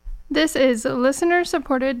This is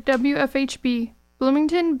listener-supported WFHB,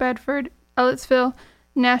 Bloomington, Bedford, Ellettsville,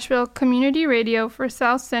 Nashville Community Radio for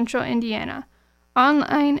South Central Indiana,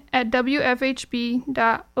 online at wfhb.org.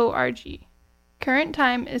 Current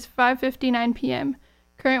time is 5:59 p.m.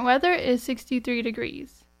 Current weather is 63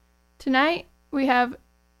 degrees. Tonight, we have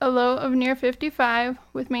a low of near 55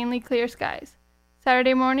 with mainly clear skies.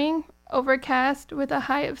 Saturday morning, overcast with a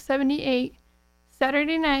high of 78.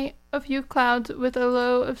 Saturday night, a few clouds with a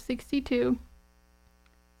low of 62.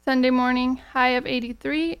 Sunday morning, high of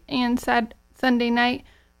 83, and Sunday night,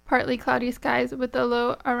 partly cloudy skies with a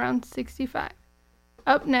low around 65.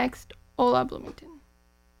 Up next, Hola Bloomington.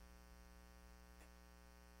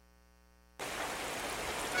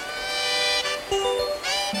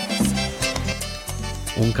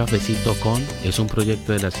 Un Cafecito Con es un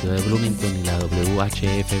proyecto de la ciudad de Bloomington y la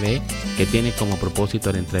WHFB que tiene como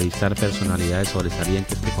propósito el entrevistar personalidades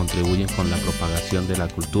sobresalientes que contribuyen con la propagación de la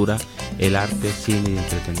cultura, el arte, cine y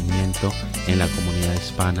entretenimiento en la comunidad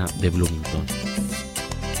hispana de Bloomington.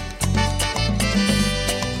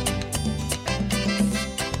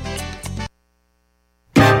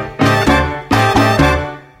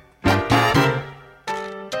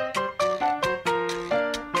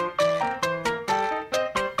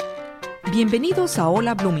 Bienvenidos a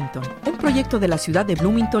Hola Bloomington, un proyecto de la ciudad de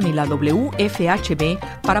Bloomington y la WFHB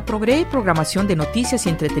para proveer programación de noticias y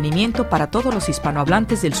entretenimiento para todos los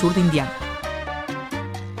hispanohablantes del sur de Indiana.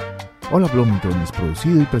 Hola Bloomington es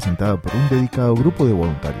producido y presentado por un dedicado grupo de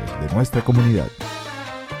voluntarios de nuestra comunidad.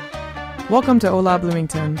 Welcome to Hola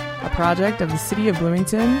Bloomington, a project of the City of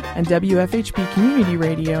Bloomington and WFHB Community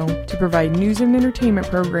Radio to provide news and entertainment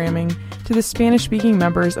programming to the Spanish-speaking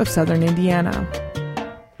members of Southern Indiana.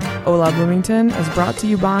 Hola Bloomington is brought to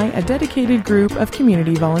you by a dedicated group of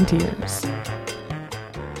community volunteers.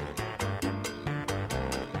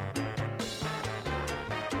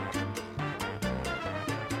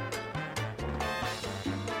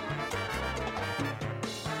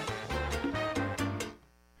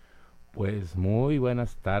 Pues muy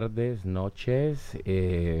buenas tardes, noches,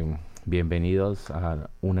 bienvenidos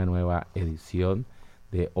a una nueva edición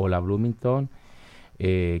de Hola Bloomington.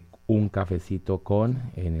 Un cafecito con,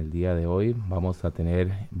 en el día de hoy vamos a tener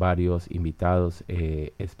varios invitados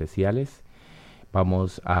especiales.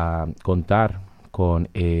 Vamos a contar con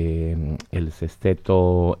el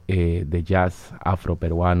sexteto de jazz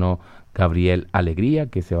afroperuano Gabriel Alegría,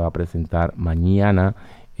 que se va a presentar mañana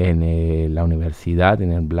en la universidad,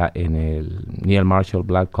 en el Neil Marshall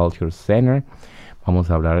Black Culture Center. Vamos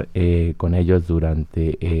a hablar con ellos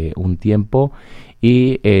durante un tiempo.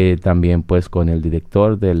 Y también pues con el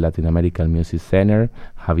director del Latin American Music Center,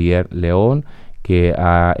 Javier León, que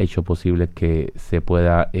ha hecho posible que se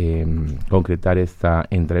pueda concretar esta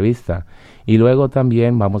entrevista. Y luego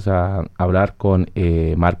también vamos a hablar con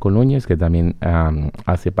Marco Núñez, que también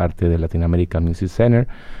hace parte del Latin American Music Center,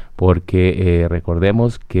 porque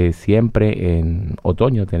recordemos que siempre en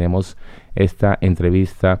otoño tenemos esta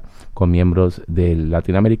entrevista con miembros del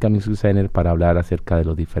Latin American Music Center para hablar acerca de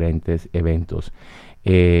los diferentes eventos.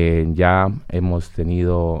 Ya hemos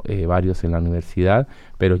tenido varios en la universidad,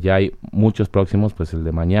 pero ya hay muchos próximos, pues el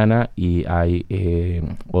de mañana, y hay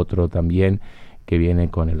otro también que viene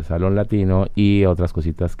con el Salón Latino y otras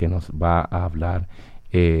cositas que nos va a hablar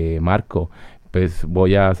Marco. Pues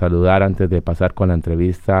voy a saludar antes de pasar con la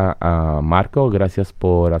entrevista a Marco. Gracias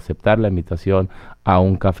por aceptar la invitación a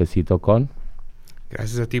Un Cafecito Con.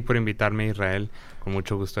 Gracias a ti por invitarme, Israel. Con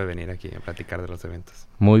mucho gusto de venir aquí a platicar de los eventos.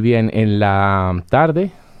 Muy bien. En la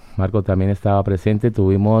tarde, Marco también estaba presente.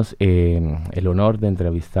 Tuvimos el honor de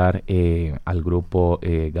entrevistar al grupo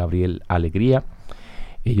Gabriel Alegría.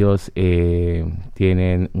 Ellos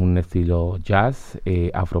tienen un estilo jazz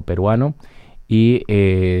afroperuano. Y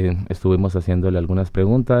estuvimos haciéndole algunas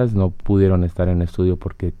preguntas. No pudieron estar en estudio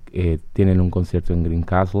porque tienen un concierto en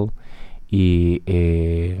Greencastle y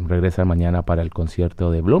regresan mañana para el concierto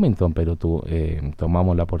de Bloomington, pero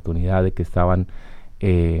tomamos la oportunidad de que estaban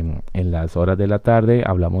en las horas de la tarde.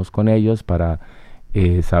 Hablamos con ellos para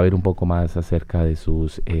saber un poco más acerca de su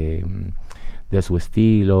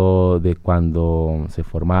estilo, de cuándo se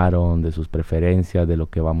formaron, de sus preferencias, de lo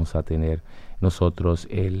que vamos a tener nosotros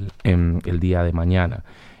el día de mañana.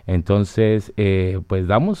 Entonces, pues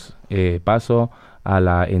damos paso a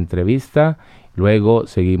la entrevista. Luego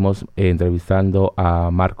seguimos entrevistando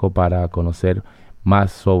a Marco para conocer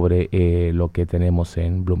más sobre lo que tenemos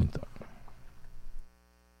en Bloomington.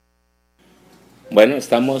 Bueno,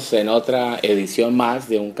 estamos en otra edición más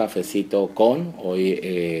de Un Cafecito Con.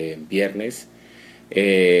 Hoy viernes,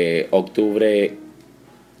 octubre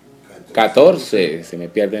 14, se me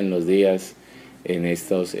pierden los días. en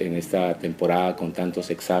esta temporada con tantos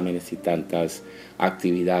exámenes y tantas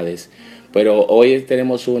actividades. Pero hoy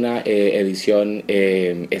tenemos una edición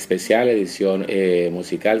especial, edición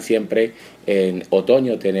musical. Siempre en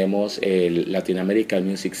otoño tenemos el Latin American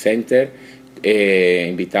Music Center.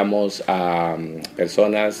 Invitamos a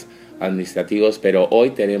personas administrativos, pero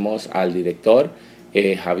hoy tenemos al director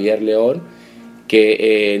Javier León,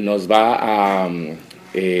 que nos va a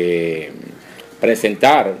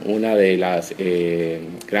presentar una de las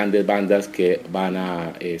grandes bandas que van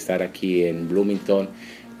a estar aquí en Bloomington.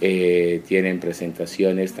 Tienen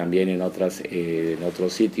presentaciones también en otros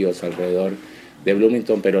sitios alrededor de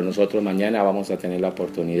Bloomington, pero nosotros mañana vamos a tener la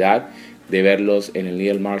oportunidad de verlos en el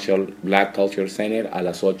Neil Marshall Black Culture Center a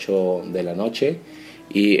las 8 de la noche.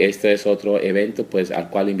 Y este es otro evento pues, al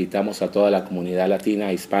cual invitamos a toda la comunidad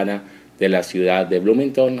latina hispana de la ciudad de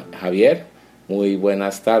Bloomington. Javier, muy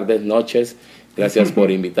buenas tardes, noches. Gracias por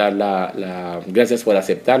gracias por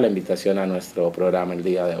aceptar la invitación a nuestro programa el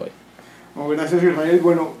día de hoy. Oh, gracias, Israel.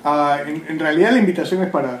 Bueno, en realidad la invitación es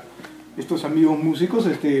para estos amigos músicos.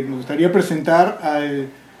 Me gustaría presentar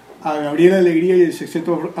a Gabriel Alegría y el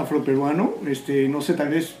Sexteto Afroperuano. No sé, tal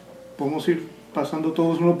vez podemos ir pasando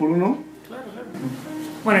todos uno por uno. Claro.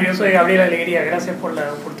 Bueno, yo soy Gabriel Alegría. Gracias por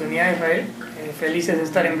la oportunidad, Israel. Felices de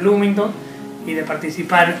estar en Bloomington y de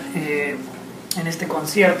participar en este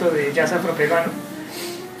concierto de jazz afroperuano.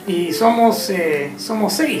 Y somos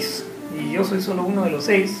 6, y yo soy solo uno de los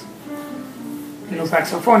 6. En los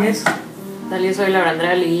saxofones. Yo soy Laura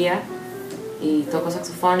Andrea Leguía y toco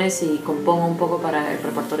saxofones y compongo un poco para el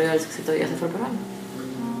repertorio del Sexteto de Jazz Afroperuano.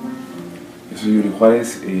 Yo soy Yuri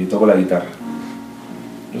Juárez y toco la guitarra.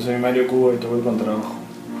 Yo soy Mario Cubo y toco el contrabajo.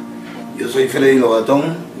 Yo soy Freddy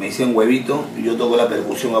Lobatón, me dicen Huevito y yo toco la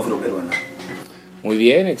percusión afroperuana. Muy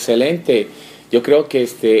bien, excelente. Yo creo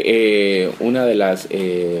que una de las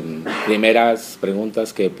primeras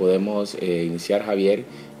preguntas que podemos iniciar, Javier,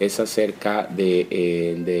 es acerca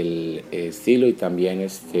del estilo y también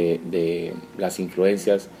de las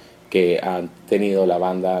influencias que han tenido la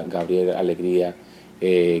banda Gabriel Alegría.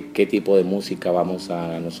 ¿Qué tipo de música vamos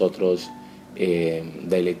a nosotros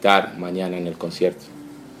deleitar mañana en el concierto?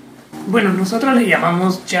 Bueno, nosotros le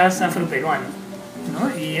llamamos jazz afroperuano, ¿no?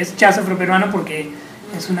 Y es jazz afroperuano porque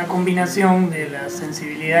es una combinación de las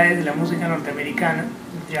sensibilidades de la música norteamericana,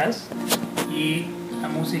 jazz, y la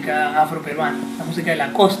música afroperuana, la música de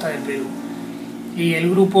la costa del Perú. Y el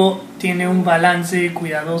grupo tiene un balance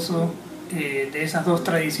cuidadoso de esas dos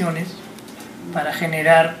tradiciones para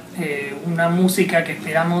generar una música que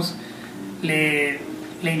esperamos le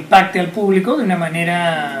impacte al público de una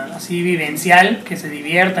manera así vivencial, que se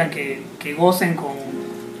diviertan, que gocen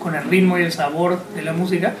con el ritmo y el sabor de la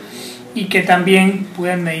música, y que también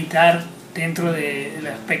puedan meditar dentro del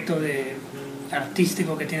aspecto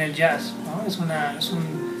artístico que tiene el jazz, ¿no? Es un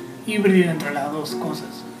híbrido entre las dos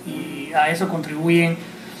cosas, y a eso contribuyen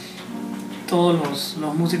todos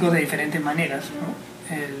los músicos de diferentes maneras,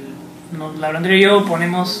 ¿no? Laura Andrea y yo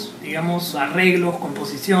ponemos, digamos, arreglos,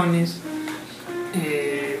 composiciones.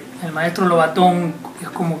 El maestro Lobatón es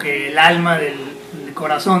como que el alma del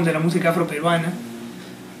corazón de la música afroperuana.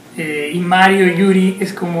 Y Mario y Yuri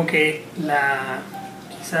es como que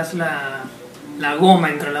quizás la goma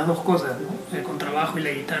entre las dos cosas, ¿no? El contrabajo y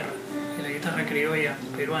la guitarra criolla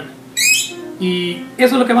peruana. Y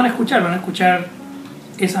eso es lo que van a escuchar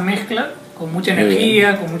esa mezcla con mucha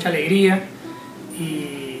energía, con mucha alegría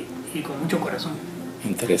y con mucho corazón.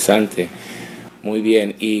 Interesante, muy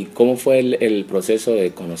bien. ¿Y cómo fue el proceso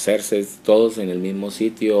de conocerse todos en el mismo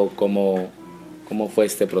sitio? ¿Cómo fue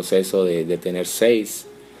este proceso de tener 6?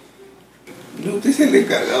 No, usted se le ha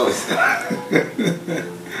encargado. A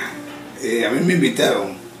mí me invitaron.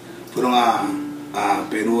 Fueron a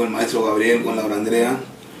Perú el maestro Gabriel con Laura Andrea,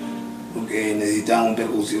 porque necesitaban un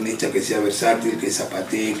percusionista que sea versátil, que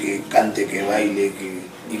zapatee, que cante, que baile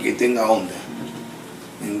y que tenga onda.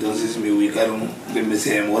 Entonces me ubicaron,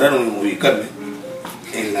 se demoraron en ubicarme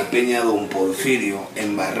en la Peña Don Porfirio,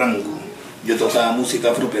 en Barranco. Yo tocaba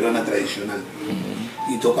música afroperuana tradicional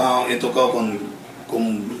y he tocado con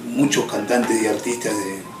muchos cantantes y artistas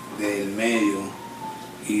del medio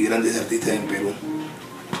y grandes artistas en Perú.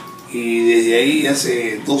 Y desde ahí,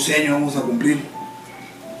 hace 12 años vamos a cumplir,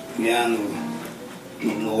 ya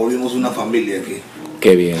nos volvimos una familia aquí.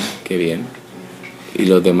 Qué bien, qué bien. ¿Y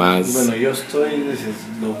los demás? Bueno, yo estoy desde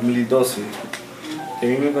 2012. A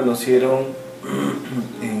mí me conocieron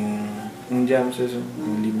en un jam session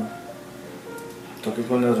en Lima. Toqué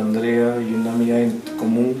con Laura Andrea y una amiga en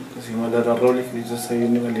común que se llama Lara Robles, que ya está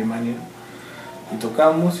viviendo en Alemania. Y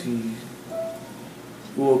tocamos y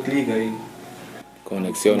hubo clic ahí.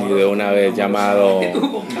 conexión y de una vez llamado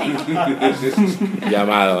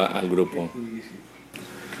al grupo.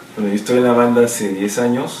 Bueno, yo estoy en la banda hace 10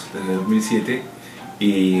 años, desde 2007,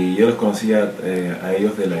 y yo los conocía a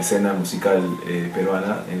ellos de la escena musical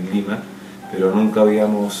peruana en Lima, pero nunca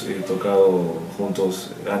habíamos tocado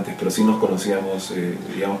juntos antes, pero sí nos conocíamos,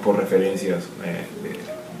 digamos, por referencias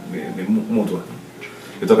mutuas, ¿no?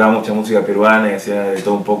 Yo tocaba mucha música peruana y hacía de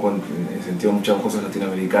todo un poco, en sentido muchas cosas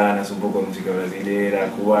latinoamericanas, un poco de música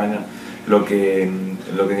brasilera, cubana, lo que en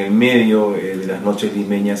el medio de las noches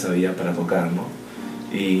limeñas había para tocar, ¿no?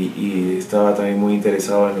 Y estaba también muy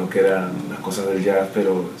interesado en lo que eran las cosas del jazz,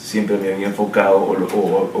 pero siempre me había enfocado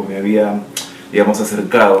o me había, digamos,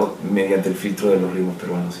 acercado mediante el filtro de los ritmos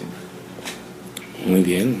peruanos siempre. Muy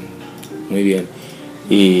bien, muy bien.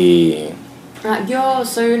 Y yo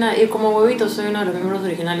como Huevito, soy uno de los miembros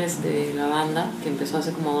originales de la banda, que empezó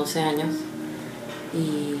hace como 12 años.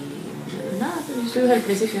 Y nada, yo estoy desde el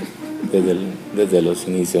principio. Desde los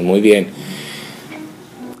inicios, muy bien.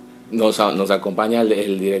 Nos acompaña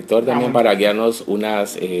el director también para guiarnos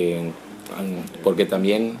unas, porque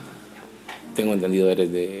también tengo entendido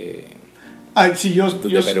eres de... Sí, yo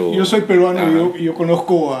soy peruano y yo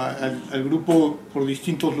conozco al grupo por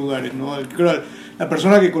distintos lugares, ¿no? La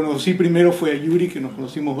persona que conocí primero fue a Yuri, que nos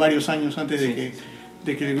conocimos varios años antes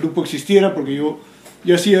de que el grupo existiera, porque yo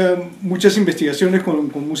hacía muchas investigaciones con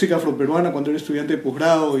música afroperuana cuando era estudiante de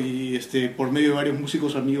posgrado y por medio de varios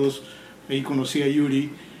músicos amigos ahí conocí a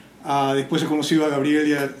Yuri. Después he conocido a Gabriel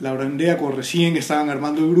y a Laura Andrea cuando recién estaban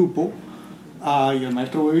armando el grupo, y al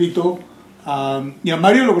maestro Huevito. Y a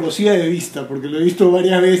Mario lo conocía de vista, porque lo he visto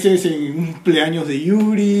varias veces en un cumpleaños de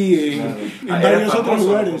Yuri, en varios otros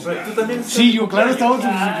lugares. ¿Tú también? Sí, yo claro estaba...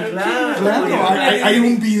 Claro, hay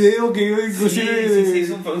un video que yo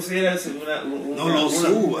inclusive... No lo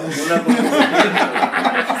subas.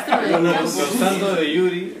 Conversando de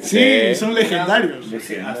Yuri. Sí, son legendarios.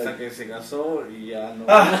 Hasta que se casó y ya no.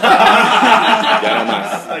 Ya no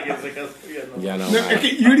más. Hasta que se casó ya no. Es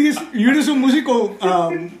que Yuri es un músico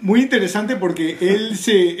muy interesante porque él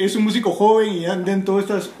es un músico joven y anda en todas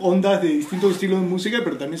estas ondas de distintos estilos de música,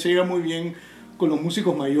 pero también se lleva muy bien con los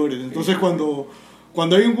músicos mayores. Entonces cuando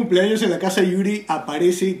hay un cumpleaños en la casa de Yuri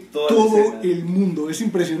aparece todo el mundo, es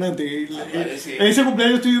impresionante. En ese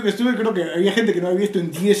cumpleaños que estuve creo que había gente que no había visto en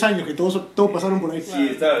 10 años, que todos pasaron por ahí. Sí,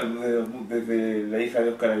 estaba desde la hija de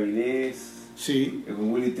Oscar Avilés, sí,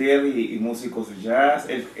 con Willy Terry y músicos de jazz.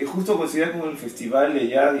 Justo coincidía con el festival de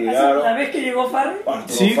jazz, llegaron. ¿La vez que llegó Farrell?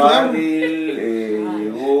 Arturo Farrell,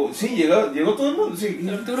 llegó todo el mundo. Sí.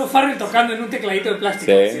 Arturo Farrell tocando en un tecladito de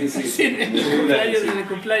plástico. Sí. En el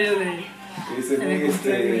cumpleaños de... Sí,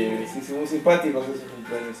 muy simpáticos esos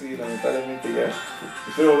cumpleaños, sí, lamentablemente ya.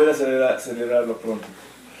 Espero volver a celebrarlo pronto.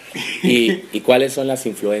 ¿Y cuáles son las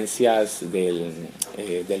influencias del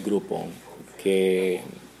grupo? ¿Qué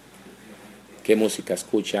música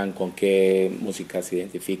escuchan? ¿Con qué música se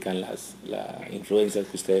identifican las influencias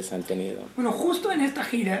que ustedes han tenido? Bueno, justo en esta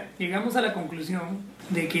gira llegamos a la conclusión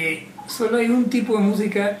de que solo hay un tipo de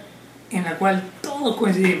música en la cual todos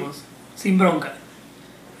coincidimos, sin bronca.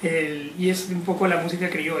 Y es un poco la música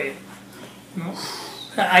criolla, ¿no?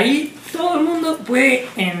 O sea, ahí todo el mundo puede,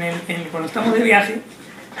 cuando estamos de viaje,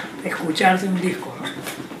 escucharse un disco,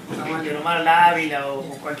 ¿no? Como el de Omar Ávila o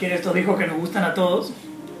cualquiera de estos discos que nos gustan a todos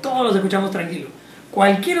los escuchamos tranquilos.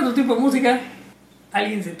 Cualquier otro tipo de música,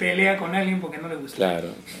 alguien se pelea con alguien porque no le gusta. Claro,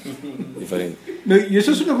 diferente. Y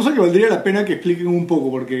eso es una cosa que valdría la pena que expliquen un poco,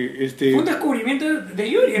 porque fue un descubrimiento de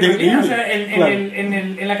Yuri, en realidad. O sea,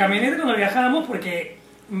 en la camioneta cuando viajábamos, porque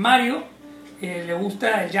Mario le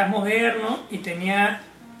gusta el jazz moderno y tenía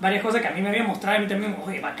varias cosas que a mí me había mostrado, a mí también,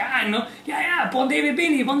 oye, bacán, ¿no? Ya, pon David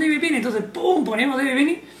Penny, entonces, pum, ponemos David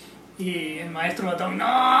Penny y el maestro Batón,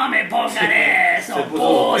 no me pongan eso,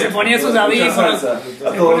 se ponía sus audífonos, se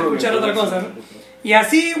pone a escuchar otra cosa, ¿no? Y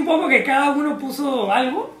así un poco que cada uno puso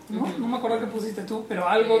algo, ¿no? No me acuerdo qué pusiste tú, pero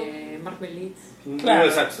algo... Mark Belitz.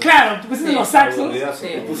 Claro, tú pusiste los saxos.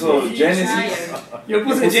 Yo puso Genesis. Yo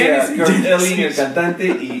puse Genesis. Kurt Elling, el cantante,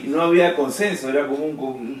 y no había consenso, era como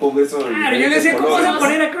un congreso. Claro, yo le decía, ¿cómo vas a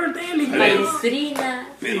poner a Kurt Elling? Palestrina.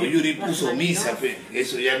 Pero Yuri puso misa,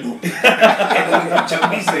 eso ya no.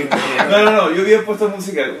 No, yo había puesto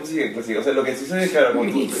música clásica. O sea, lo que sucede es, claro,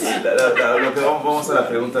 lo que vamos a la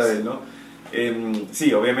pregunta de él, ¿no?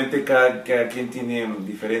 Sí, obviamente cada quien tiene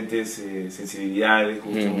diferentes sensibilidades,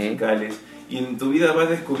 gustos musicales, y en tu vida vas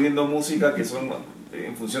descubriendo música que son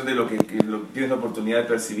en función de lo que tienes la oportunidad de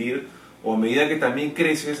percibir, o a medida que también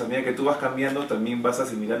creces, a medida que tú vas cambiando, también vas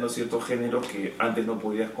asimilando ciertos géneros que antes no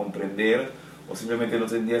podías comprender o simplemente no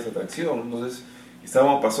tenías atracción. Entonces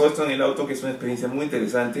pasó esto en el auto, que es una experiencia muy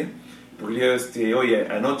interesante, porque oye,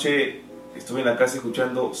 anoche estuve en la casa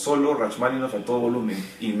escuchando solo Rachmaninoff a todo volumen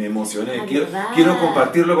y me emocioné. Quiero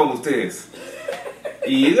compartirlo con ustedes.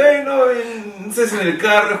 Y bueno, no sé si en el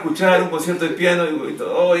carro escuchar un concierto de piano y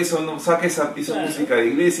todo, eso no saque esa música de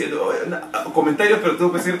iglesia, comentarios, pero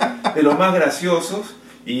tengo que ser de los más graciosos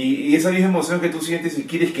y esa misma emoción que tú sientes y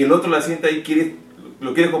quieres que el otro la sienta y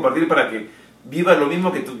lo quieres compartir para que viva lo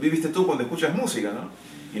mismo que viviste tú cuando escuchas música, ¿no?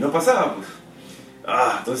 Y no pasaba, pues.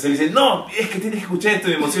 Entonces él dice, no, es que tienes que escuchar esto,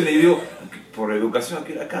 me emociona. Y yo digo, por educación, ¿a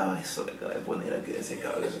qué hora acaba eso? Le acaba de poner, ¿a qué hora se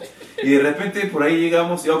acaba eso? Y de repente por ahí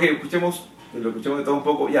llegamos, y ok, lo escuchamos de todo un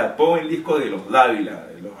poco, ya, pon el disco de los Dávila,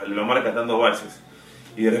 los Mara cantando valses.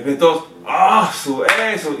 Y de repente todos,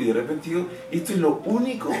 eso. Y de repente digo, esto es lo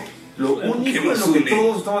único en lo que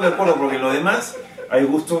todos estamos de acuerdo, porque en lo demás hay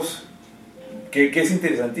gustos que es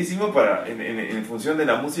interesantísimo en función de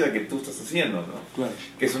la música que tú estás haciendo, ¿no? Claro.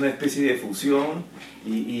 Que es una especie de fusión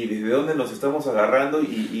y desde dónde nos estamos agarrando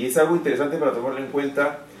y es algo interesante para tomarlo en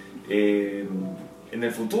cuenta en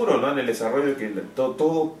el futuro, ¿no? En el desarrollo, que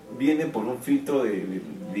todo viene por un filtro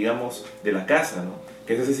digamos, de la casa, ¿no?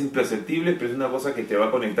 Que eso es imperceptible, pero es una cosa que te va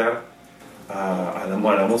a conectar a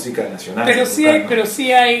la música nacional. Pero sí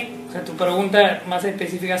hay, o sea, tu pregunta más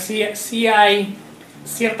específica, sí hay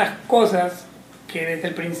ciertas cosas que desde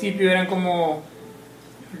el principio eran como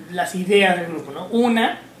las ideas del grupo, ¿no?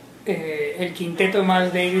 Una, el quinteto de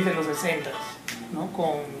Miles Davis de los 60s, ¿no?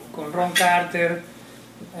 Con Ron Carter,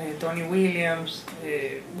 Tony Williams,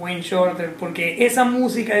 Wayne Shorter, porque esa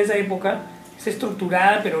música de esa época es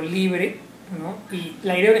estructurada pero libre, ¿no? Y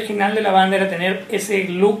la idea original de la banda era tener ese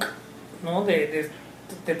look, ¿no? de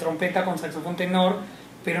trompeta con saxofón tenor,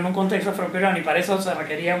 pero en un contexto afroperuano, y para eso se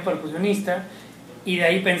requería un percusionista, y de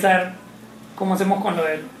ahí pensar cómo hacemos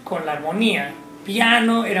con la armonía.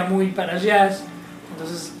 Piano era muy para jazz,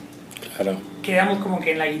 entonces claro, quedamos como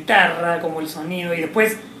que en la guitarra, como el sonido, y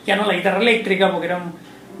después ya no la guitarra eléctrica, porque era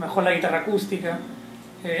mejor la guitarra acústica.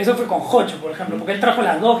 Eso fue con Jocho, por ejemplo, porque él trajo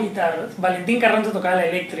las dos guitarras. Valentín Carranza tocaba la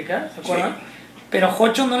eléctrica, ¿se acuerdan? Sí. Pero a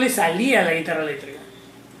Jocho no le salía la guitarra eléctrica.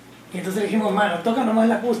 Y entonces le dijimos, mano, toca nomás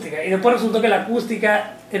la acústica. Y después resultó que la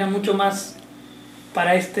acústica era mucho más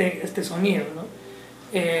para este sonido, ¿no?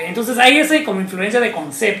 Entonces hay ese como influencia de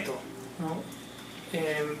concepto, ¿no?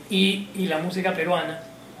 Y la música peruana,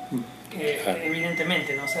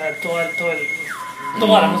 evidentemente, ¿no? O sea,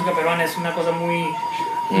 toda la música peruana es una cosa muy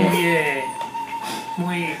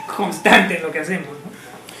constante en lo que hacemos, ¿no?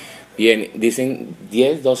 Bien, dicen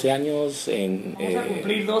 10, 12 años vamos a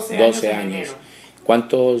cumplir 12 años.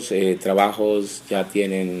 ¿Cuántos trabajos ya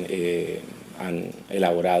tienen, han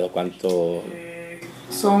elaborado? ¿Cuánto?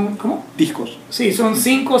 Son, ¿cómo? Discos. Sí, son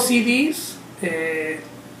 5 CDs,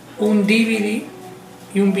 un DVD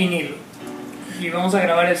y un vinilo. Y vamos a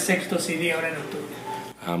grabar el 6º CD ahora en octubre.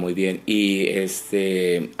 Muy bien. Y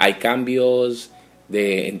hay cambios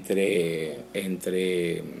entre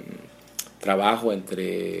trabajo,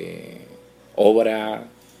 entre obra.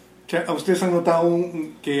 ¿Ustedes han notado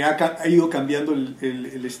que ha ido cambiando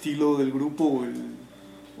el estilo del grupo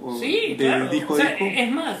sí, del claro. disco? O sea,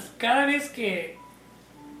 es más, cada vez que,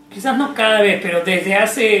 quizás no cada vez, pero desde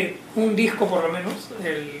hace un disco por lo menos,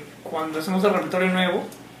 cuando hacemos el repertorio nuevo,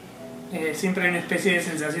 siempre hay una especie de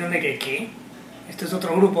sensación de que ¿qué? Esto es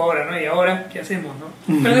otro grupo ahora, ¿no? Y ahora, ¿qué hacemos, no?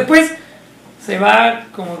 Pero después se va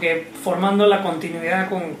como que formando la continuidad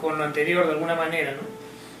con lo anterior de alguna manera, ¿no?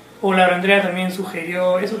 O Laura Andrea también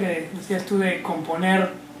sugirió eso que decías tú de componer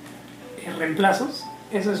reemplazos.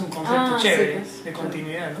 Eso es un concepto chévere, sí, pues, de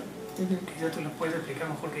continuidad, ¿no? Quizás tú lo puedes explicar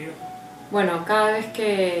mejor que yo. Bueno, cada vez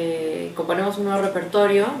que componemos un nuevo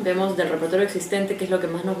repertorio, vemos del repertorio existente qué es lo que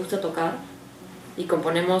más nos gusta tocar y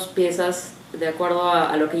componemos piezas de acuerdo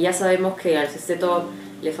a lo que ya sabemos que al sexteto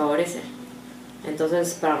le favorece.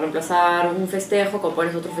 Entonces, para reemplazar un festejo,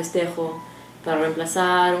 compones otro festejo. Para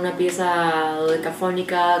reemplazar una pieza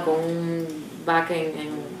dodecafónica con un back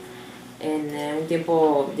en un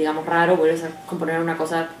tiempo, digamos, raro, vuelves a componer una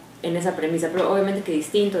cosa en esa premisa, pero obviamente que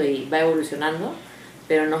distinto y va evolucionando,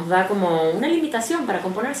 pero nos da como una limitación. Para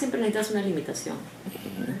componer siempre necesitas una limitación.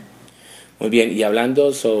 Muy bien, y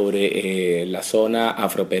hablando sobre la zona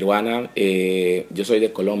afroperuana, yo soy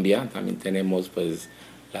de Colombia, también tenemos pues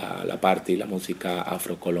la parte y la música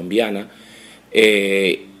afrocolombiana.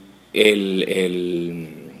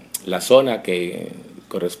 La zona que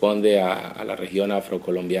corresponde a la región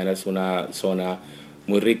afrocolombiana es una zona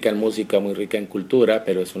muy rica en música, muy rica en cultura,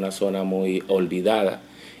 pero es una zona muy olvidada.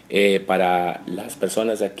 Para las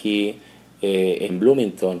personas aquí en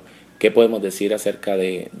Bloomington, ¿qué podemos decir acerca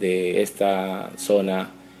de esta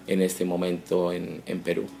zona en este momento en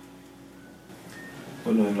Perú?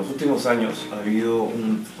 Bueno, en los últimos años ha habido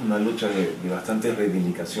una lucha de bastantes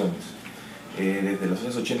reivindicaciones. Desde los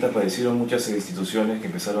años 80 aparecieron muchas instituciones que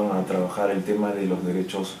empezaron a trabajar el tema de los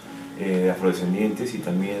derechos afrodescendientes y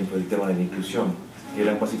también el tema de la inclusión, que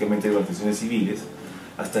eran básicamente organizaciones civiles,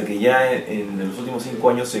 hasta que ya en los últimos 5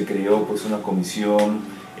 años se creó pues una comisión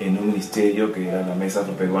en un ministerio que era la Mesa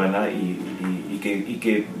Afroperuana y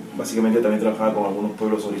que básicamente también trabajaba con algunos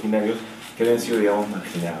pueblos originarios que habían sido, digamos,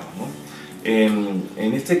 marginados, ¿no?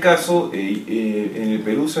 En este caso, en el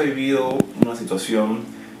Perú se ha vivido una situación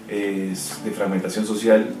de fragmentación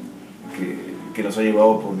social que nos ha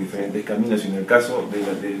llevado por diferentes caminos, y en el caso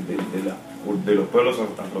de los pueblos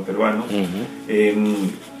afroperuanos,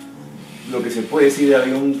 lo que se puede decir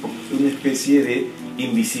había una especie de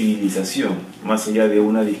invisibilización, más allá de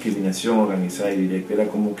una discriminación organizada y directa. Era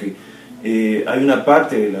como que hay una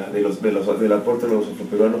parte del aporte de los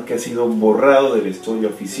afroperuanos que ha sido borrado de la historia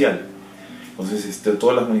oficial. Entonces,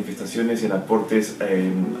 todas las manifestaciones en aportes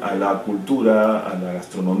a la cultura, a la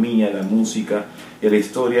gastronomía, a la música y a la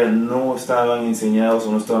historia no estaban enseñados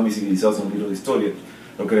o no estaban visibilizados en los libros de historia,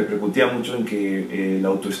 lo que repercutía mucho en que la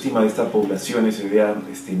autoestima de estas poblaciones se vea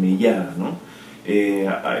mellada, ¿no?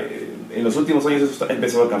 En los últimos años eso ha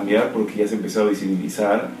empezado a cambiar porque ya se ha empezado a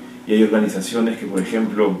visibilizar y hay organizaciones que, por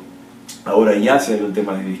ejemplo, ahora ya se habla un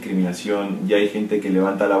tema de discriminación, ya hay gente que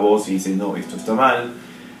levanta la voz y dice, no, esto está mal.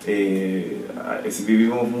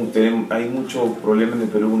 Hay mucho problema en el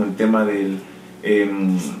Perú con el tema a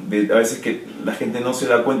veces que la gente no se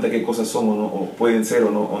da cuenta qué cosas son o pueden ser o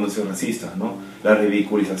no ser racistas, ¿no? La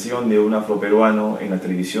ridiculización de un afroperuano en la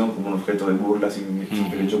televisión como un objeto de burla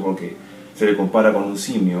simplemente hecho porque se le compara con un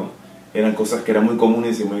simio, eran cosas que eran muy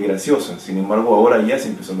comunes y muy graciosas. Sin embargo, ahora ya se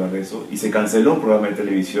empezó a hablar de eso y se canceló un programa de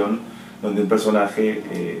televisión donde un personaje,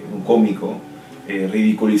 un cómico,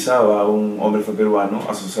 ridiculizaba a un hombre afroperuano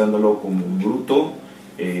asociándolo como un bruto,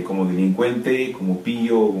 como delincuente, como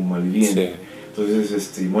pillo, como malviviente. Sí.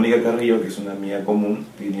 Entonces Mónica Carrillo, que es una amiga común,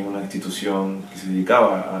 tenía una institución que se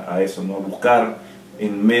dedicaba a eso, ¿no? A buscar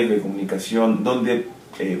en medios de comunicación donde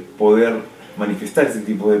poder manifestar este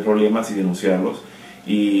tipo de problemas y denunciarlos,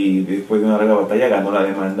 y después de una larga batalla ganó la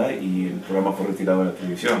demanda y el programa fue retirado de la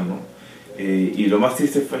televisión, ¿no? Y lo más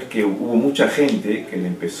triste fue que hubo mucha gente que le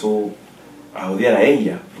empezó a odiar a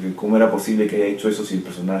ella, porque cómo era posible que haya hecho eso si el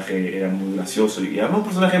personaje era muy gracioso y además un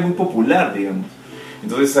personaje muy popular, digamos.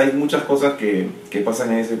 Entonces hay muchas cosas que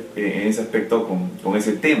pasan en ese aspecto con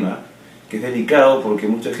ese tema, que es delicado porque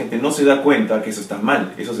mucha gente no se da cuenta que eso está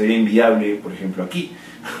mal. Eso sería inviable, por ejemplo, aquí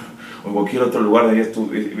o en cualquier otro lugar de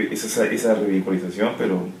esa ridiculización,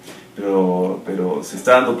 pero se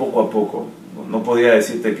está dando poco a poco. No podría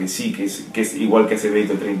decirte que sí, que es igual que hace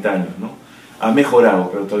 20 o 30 años, ¿no? Ha mejorado,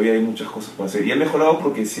 pero todavía hay muchas cosas por hacer. Y ha mejorado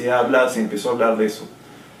porque se empezó a hablar de eso.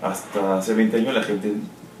 Hasta hace 20 años la gente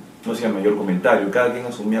no hacía mayor comentario, cada quien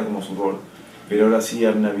asumía como su rol. Pero ahora sí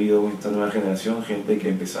han habido en esta nueva generación gente que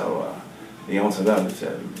ha empezado a, digamos, a hablar. O sea,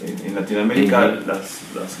 en Latinoamérica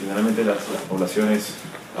generalmente las poblaciones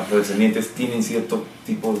afrodescendientes tienen cierto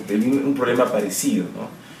tipo de un problema parecido, ¿no?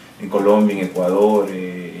 En Colombia, en Ecuador,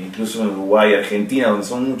 incluso en Uruguay, Argentina, donde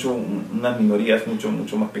son unas minorías mucho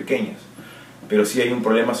más pequeñas. Pero sí hay un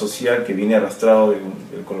problema social que viene arrastrado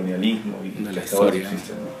del colonialismo y de la historia.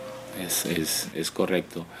 Existe, ¿no? Es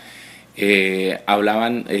correcto.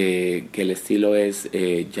 Hablaban que el estilo es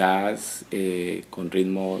jazz con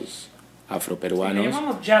ritmos afroperuanos. Sí,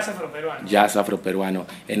 llamamos jazz afroperuano. Jazz afroperuano.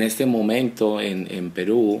 En este momento en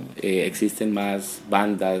Perú existen más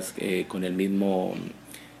bandas con el mismo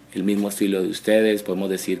estilo de ustedes. Podemos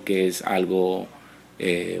decir que es algo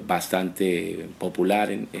bastante popular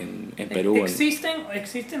en Perú.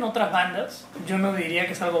 Existen otras bandas. Yo no diría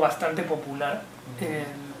que es algo bastante popular.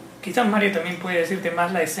 Quizás Mario también puede decirte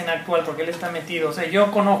más la escena actual porque él está metido. O sea,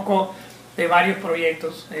 yo conozco de varios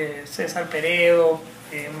proyectos, César Peredo,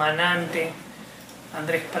 Manante,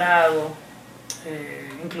 Andrés Prado,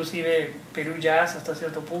 inclusive Perú Jazz hasta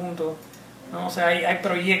cierto punto, ¿no? O sea, hay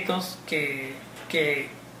proyectos que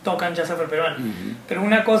tocan jazz afroperuano. Pero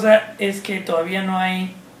una cosa es que todavía no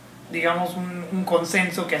hay, digamos, un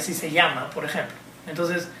consenso que así se llama, por ejemplo.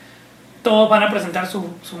 Entonces, todos van a presentar su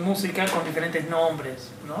música con diferentes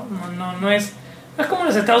nombres, ¿no? No es como en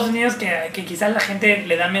los Estados Unidos que quizás la gente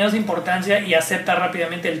le da menos importancia y acepta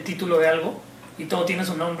rápidamente el título de algo y todo tiene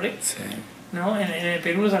su nombre. Sí. ¿No? En el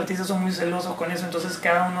Perú los artistas son muy celosos con eso, entonces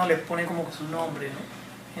cada uno le pone como su nombre,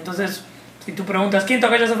 ¿no? Entonces, si tú preguntas, ¿quién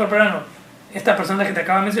toca jazz afroperuano? Esta persona que te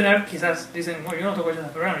acaba de mencionar, quizás dicen, no, yo no toco jazz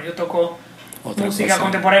afroperuano, yo toco música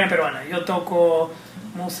contemporánea peruana, yo toco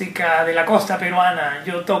música de la costa peruana,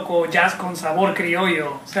 yo toco jazz con sabor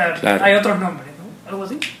criollo, o sea, claro. Hay otros nombres, ¿no? Algo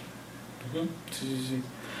así. Sí.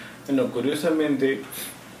 Bueno, curiosamente,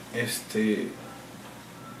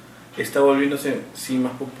 está volviéndose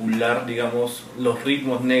más popular, digamos, los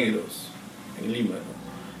ritmos negros en Lima, ¿no?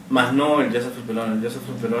 Más no el jazz afroperuano. El jazz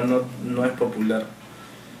afroperuano no es popular,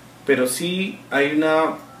 pero sí hay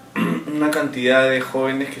una cantidad de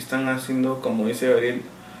jóvenes que están haciendo, como dice Gabriel,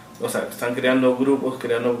 o sea, están creando grupos,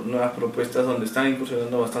 creando nuevas propuestas donde están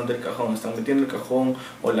incursionando bastante el cajón, están metiendo el cajón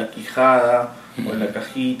o la quijada o la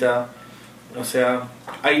cajita. O sea,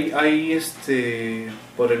 hay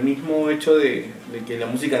por el mismo hecho de que la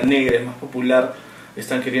música negra es más popular,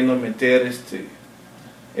 están queriendo meter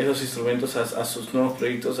esos instrumentos a sus nuevos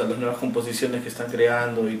proyectos, a las nuevas composiciones que están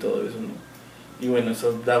creando y todo eso, ¿no? Y bueno,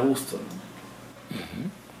 eso da gusto, ¿no?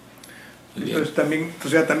 Entonces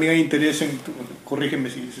también hay interés en, corrígeme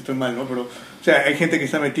si estoy mal, ¿no? Pero, o sea, hay gente que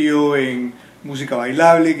está metido en música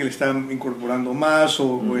bailable, que le están incorporando más,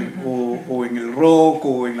 o en el rock,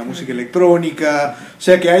 o en la música electrónica. O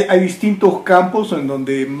sea que hay distintos campos en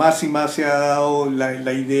donde más y más se ha dado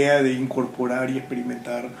la idea de incorporar y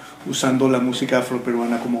experimentar usando la música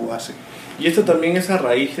afroperuana como base. Y esto también es a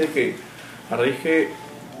raíz de que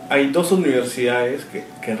hay 2 universidades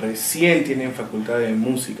que recién tienen facultad de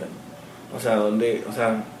música, ¿no? O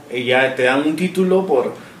sea, ya te dan un título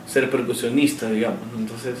por ser percusionista, digamos, ¿no?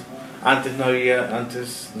 Entonces, antes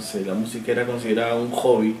no sé, la música era considerada un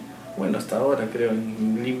hobby. Bueno, hasta ahora creo,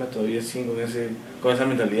 en Lima todavía siguen con esa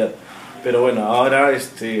mentalidad. Pero bueno, ahora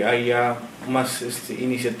hay ya más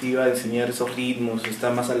iniciativa de enseñar esos ritmos,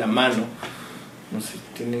 está más a la mano. No sé,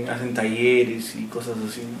 hacen talleres y cosas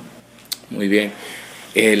así, ¿no? Muy bien.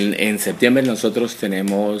 En septiembre nosotros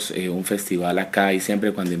tenemos un festival acá y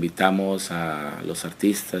siempre cuando invitamos a los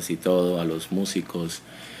artistas y todo, a los músicos,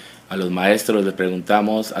 a los maestros, les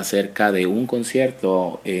preguntamos acerca de un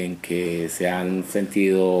concierto en que se han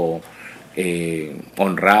sentido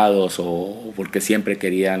honrados o porque siempre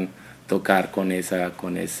querían tocar con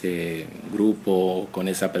ese grupo, con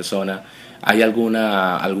esa persona. ¿Hay algún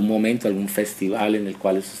momento, algún festival en el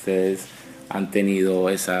cual ustedes han tenido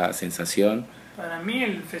esa sensación? Para mí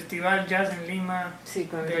el Festival Jazz en Lima, sí,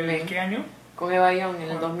 ¿de qué año? Con Eva Young en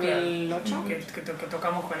el 2008. Que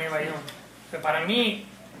tocamos con Eva Young. O sea, para mí,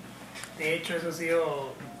 de hecho, eso ha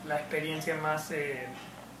sido la experiencia más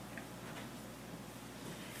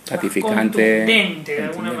gratificante, contundente de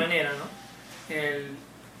alguna manera, ¿no?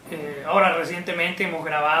 Ahora recientemente hemos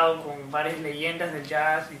grabado con varias leyendas del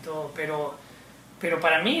jazz y todo, pero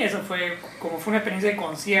para mí eso fue una experiencia de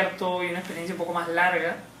concierto y una experiencia un poco más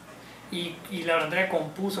larga. Y Laura Andrea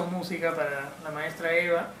compuso música para la maestra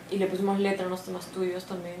Eva. Y le pusimos letra en los temas tuyos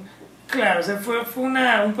también. Claro, o sea, fue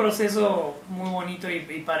un proceso muy bonito y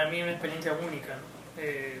para mí una experiencia única, ¿no?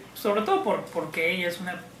 Sobre todo porque ella es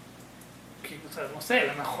no sé,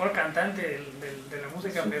 la mejor cantante de la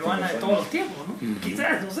música peruana de todos los tiempos, ¿no?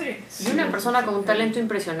 Quizás, no sé. Y una persona con un talento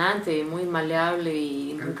impresionante, muy maleable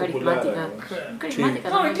y muy carismática. Claro.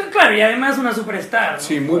 Carismática claro, y además una superstar, ¿no?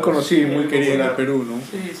 Sí, muy conocida y muy querida en el Perú, ¿no?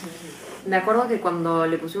 Sí. Me acuerdo que cuando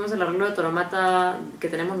le pusimos el arreglo de Toramata que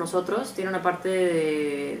tenemos nosotros, tiene una parte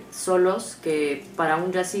de solos que para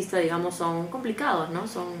un jazzista, digamos, son complicados, ¿no?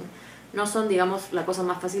 No son, digamos, la cosa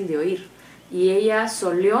más fácil de oír. Y ella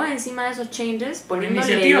soleó encima de esos changes,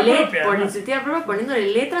 poniéndole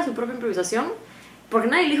letra a su propia improvisación, porque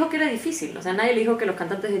nadie le dijo que era difícil. O sea, nadie le dijo que los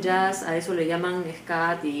cantantes de jazz a eso le llaman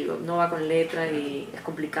scat y no va con letra y es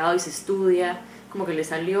complicado y se estudia. Como que le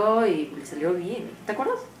salió bien. ¿Te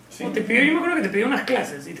acuerdas? Sí. Yo me acuerdo que te pedía unas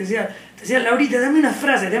clases y te decía Laurita, dame unas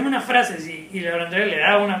frases, y Laura Andrea le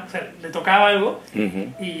daba le tocaba algo,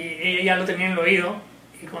 y ella ya lo tenía en el oído,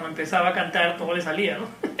 y cuando empezaba a cantar todo le salía, ¿no?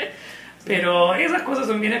 Pero esas cosas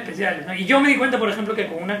son bien especiales, ¿no? Y yo me di cuenta, por ejemplo, que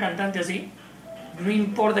con una cantante así, no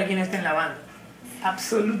importa quién esté en la banda,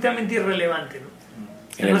 absolutamente irrelevante,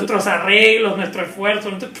 ¿no? Nuestros arreglos, nuestro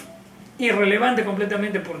esfuerzo, irrelevante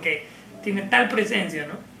completamente, porque tiene tal presencia,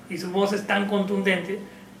 ¿no? Y su voz es tan contundente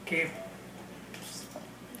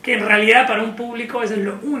que en realidad para un público eso es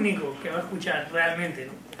lo único que va a escuchar realmente,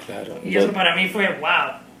 ¿no? Claro. Y eso para mí fue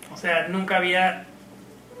wow. O sea, nunca había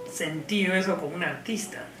sentido eso como un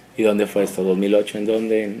artista. ¿Y dónde fue esto? ¿2008? ¿En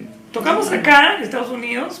dónde? Tocamos acá, en Estados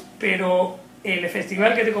Unidos, pero el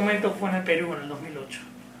festival que te comento fue en el Perú en el 2008.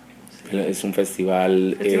 Sí. Es un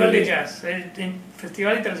festival... Festival de jazz, el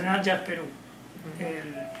Festival Internacional Jazz Perú.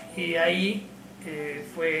 Y ahí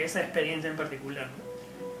fue esa experiencia en particular, ¿no?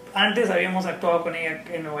 Antes habíamos actuado con ella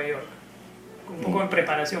en Nueva York, un poco en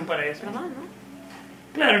preparación para eso. ¿No?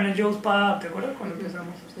 Claro, en el Joe's Pub, ¿te acuerdas cuando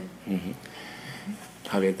empezamos? Sí.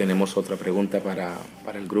 Javier, tenemos otra pregunta para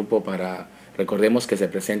el grupo, para Recordemos que se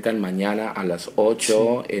presentan mañana a las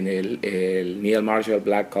 8 en el Neil Marshall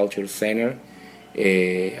Black Culture Center.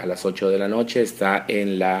 A las 8 de la noche. Está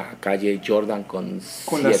en la calle Jordan con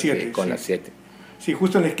las 7. Con las 7. Sí,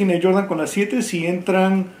 justo en la esquina de Jordan con las 7. Si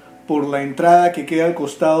entran por la entrada que queda al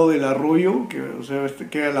costado del arroyo, que o sea,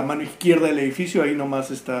 queda a la mano izquierda del edificio, ahí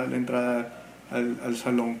nomás está la entrada al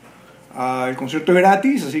salón. El concierto es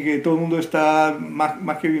gratis, así que todo el mundo está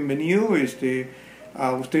más que bienvenido.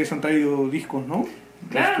 Ustedes han traído discos, ¿no?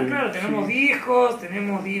 Claro, tenemos discos,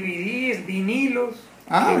 tenemos DVDs, vinilos.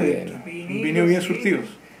 Vinilos bien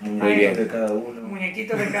surtidos. Muñequitos de cada uno.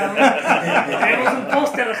 Muñequitos de cada uno. Tenemos un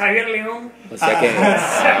póster de Javier León. O sea que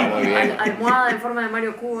muy bien. Almohada en forma de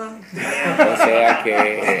Mario Cuba. O sea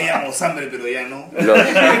que teníamos hambre, pero ya no.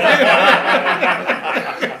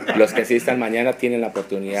 Los que asistan mañana tienen la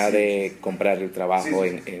oportunidad de comprar el trabajo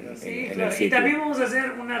en el sitio. Y también vamos a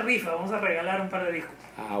hacer una rifa, vamos a regalar un par de discos.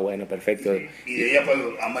 Bueno, perfecto. Y de allá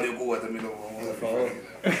a Mario Cuba también lo vamos a rifar.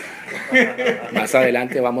 Más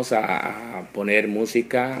adelante vamos a poner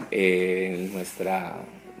música en nuestra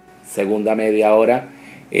segunda media hora,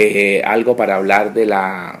 algo para hablar de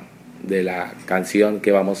la canción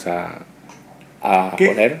que vamos a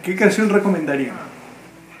poner. ¿Qué canción recomendaría?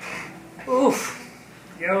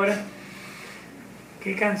 ¿Y ahora?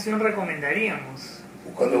 ¿Qué canción recomendaríamos?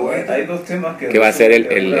 Hay dos temas que va a ser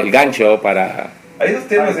el gancho para... Hay dos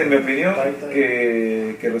temas, en mi opinión,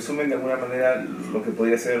 que resumen de alguna manera lo que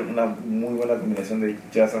podría ser una muy buena combinación de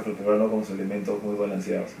jazz afroperuano con sus elementos muy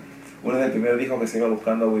balanceados. Uno es del primer disco que se llama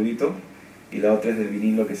Buscando a Huevito y la otra es del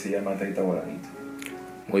vinilo que se llama Taita Guaranito.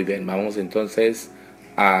 Muy bien, vamos entonces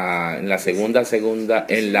en la segunda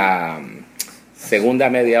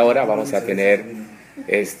media hora vamos a tener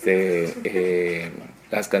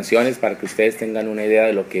las canciones para que ustedes tengan una idea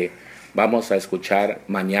de lo que vamos a escuchar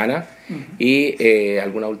mañana. Y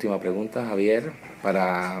alguna última pregunta, Javier,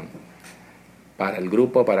 para el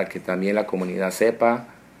grupo, para que también la comunidad sepa.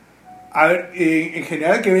 A ver, en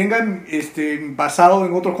general que vengan basado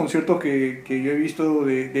en otros conciertos que yo he visto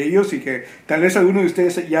de ellos y que tal vez algunos de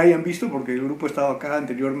ustedes ya hayan visto, porque el grupo ha estado acá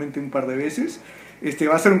anteriormente un par de veces.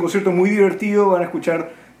 Va a ser un concierto muy divertido, van a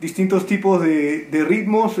escuchar distintos tipos de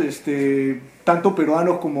ritmos, tanto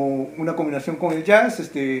peruanos como una combinación con el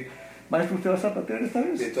jazz. Maestro, ¿usted va a zapatear esta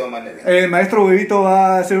vez? De todas maneras. El maestro Huevito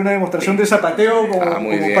va a hacer una demostración de zapateo como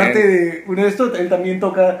parte de uno de estos. Él también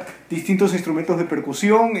toca distintos instrumentos de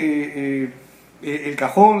percusión, el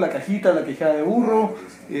cajón, la cajita, la quejada de burro.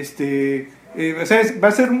 Va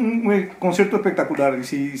a ser un concierto espectacular.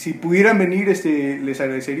 Y si pudieran venir, les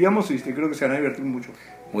agradeceríamos. Creo que se van a divertir mucho.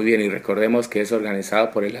 Muy bien, y recordemos que es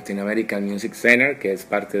organizado por el Latin American Music Center, que es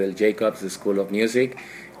parte del Jacobs School of Music.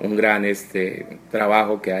 Un gran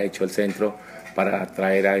trabajo que ha hecho el centro para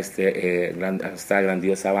traer a esta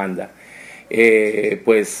grandiosa banda.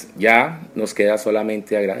 Pues ya nos queda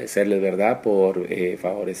solamente agradecerles, ¿verdad?, por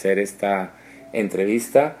favorecer esta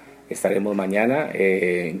entrevista. Estaremos mañana.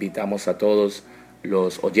 Invitamos a todos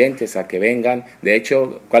los oyentes a que vengan. De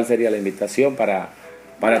hecho, ¿cuál sería la invitación para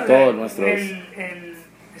todos nuestros...?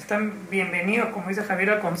 Están bienvenidos, como dice Javier,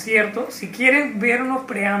 al concierto. Si quieren ver unos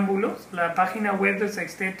preámbulos, la página web del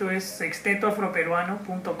sexteto es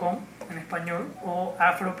sextetoafroperuano.com en español o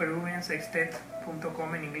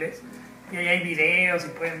afroperuviansextet.com en inglés. Y ahí hay videos y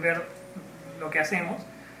pueden ver lo que hacemos.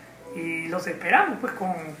 Y los esperamos pues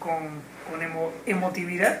con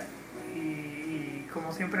emotividad y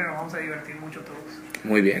como siempre nos vamos a divertir mucho todos.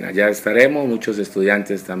 Muy bien, allá estaremos. Muchos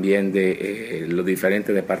estudiantes también de los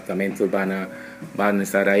diferentes departamentos van a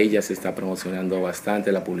estar ahí. Ya se está promocionando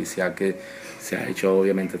bastante la publicidad que se ha hecho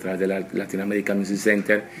obviamente a través de la Latin American Music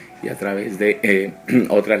Center y a través de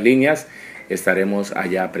otras líneas. Estaremos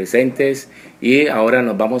allá presentes y ahora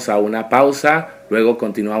nos vamos a una pausa, luego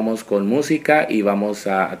continuamos con música y vamos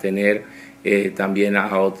a tener también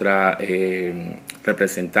a otra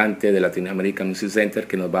representante de Latin American Music Center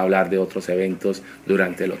que nos va a hablar de otros eventos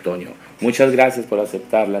durante el otoño. Muchas gracias por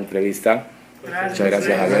aceptar la entrevista. Gracias. Muchas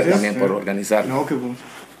gracias a Javier también por organizarlo. No, qué bueno.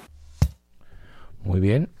 Muy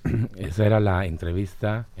bien, esa era la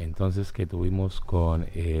entrevista entonces que tuvimos con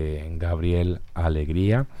Gabriel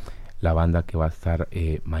Alegría, la banda que va a estar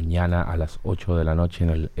mañana a las 8 de la noche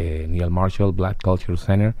en el Neil Marshall Black Culture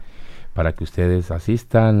Center, para que ustedes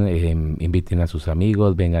asistan, inviten a sus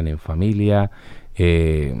amigos, vengan en familia,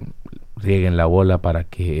 rieguen la bola para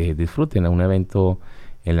que disfruten a un evento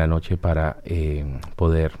en la noche para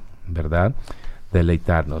poder, ¿verdad?,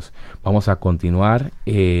 deleitarnos. Vamos a continuar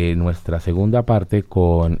nuestra segunda parte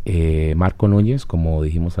con Marco Núñez, como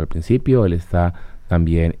dijimos al principio. Él está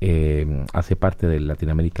también hace parte del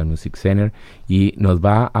Latin American Music Center y nos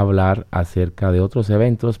va a hablar acerca de otros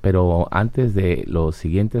eventos, pero antes de los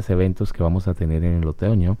siguientes eventos que vamos a tener en el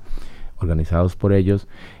otoño, organizados por ellos,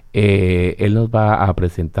 él nos va a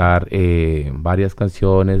presentar varias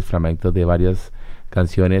canciones, fragmentos de varias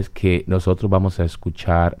canciones que nosotros vamos a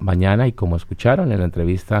escuchar mañana y como escucharon en la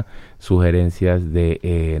entrevista, sugerencias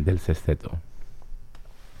del sexteto.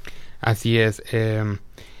 Así es.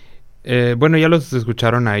 Bueno, ya los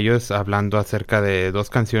escucharon a ellos hablando acerca de 2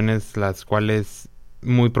 canciones, las cuales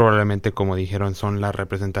muy probablemente, como dijeron, son las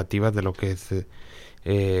representativas de lo que es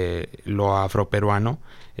lo afroperuano.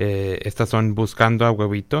 Estas son Buscando a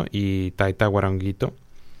Huevito y Taita Guaranguito.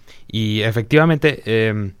 Y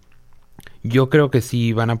efectivamente, yo creo que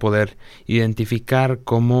sí van a poder identificar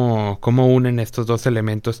cómo unen estos 2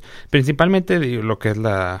 elementos, principalmente lo que es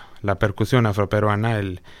la percusión afroperuana,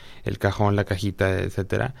 el cajón, la cajita,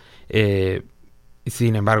 etcétera.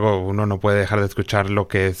 Sin embargo, uno no puede dejar de escuchar lo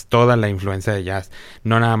que es toda la influencia de jazz,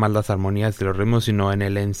 no nada más las armonías y los ritmos, sino en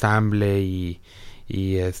el ensamble y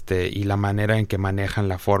la manera en que manejan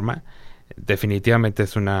la forma. Definitivamente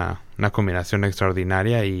es una combinación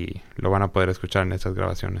extraordinaria y lo van a poder escuchar en estas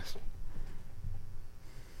grabaciones.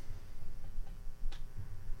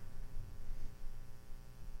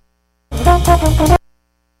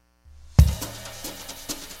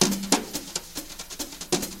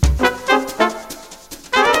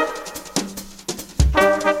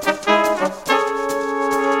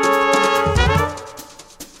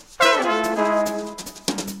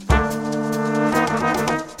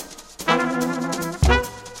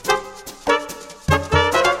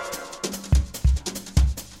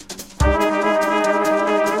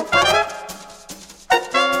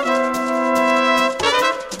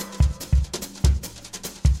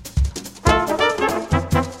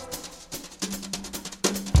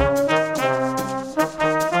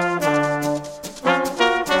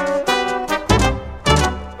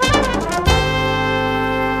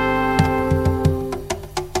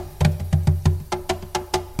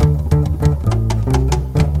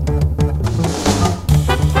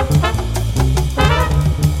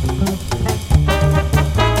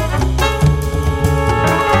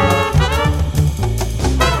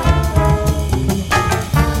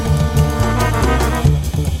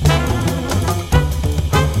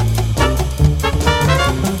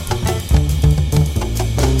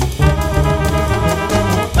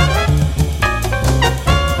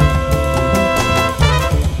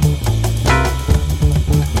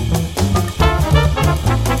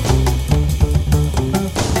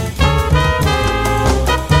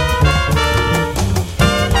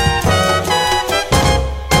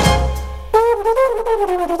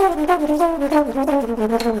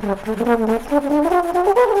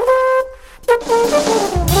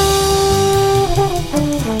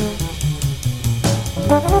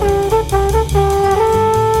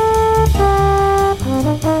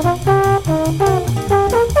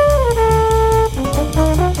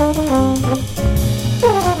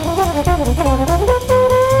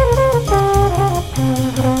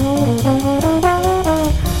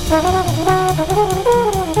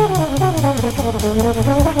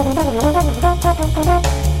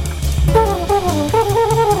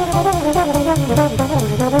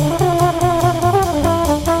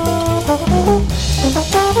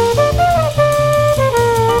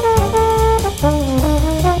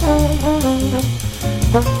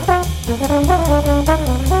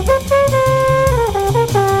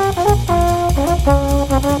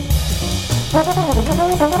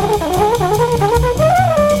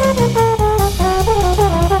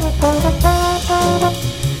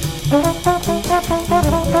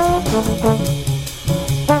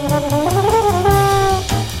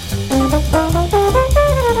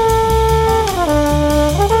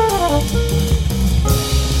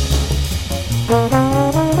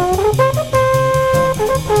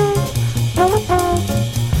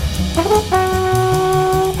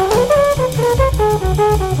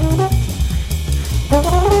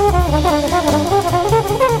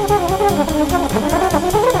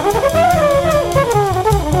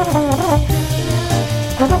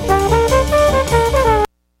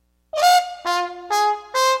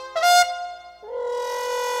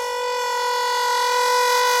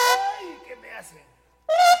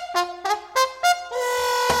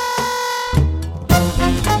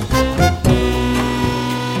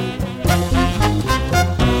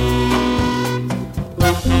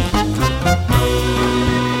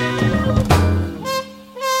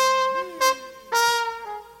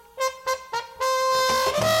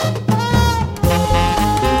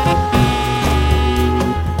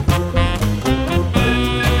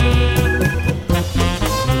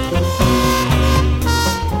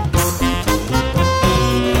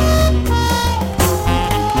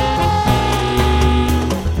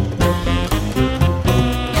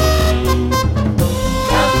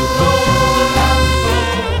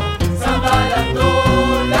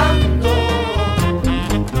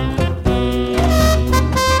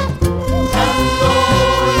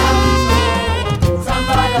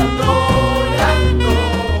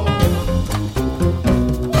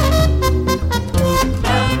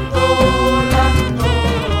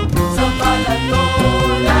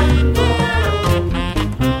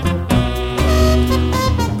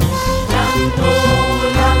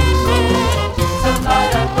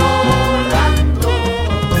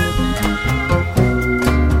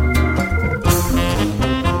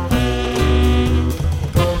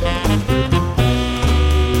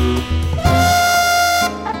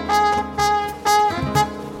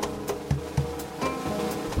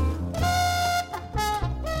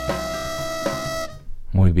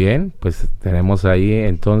 bien, pues tenemos ahí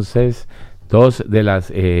entonces 2 de las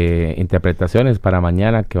interpretaciones para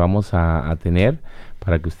mañana que vamos a tener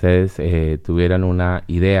para que ustedes tuvieran una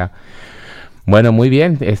idea. Bueno, muy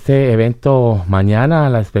bien, este evento mañana,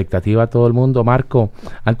 la expectativa a todo el mundo. Marco,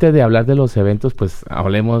 antes de hablar de los eventos, pues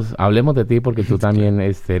hablemos de ti porque tú también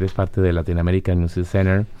eres parte de Latin American Music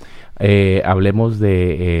Center. Hablemos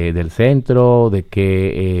del centro, de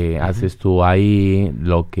qué haces tú ahí,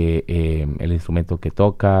 el instrumento que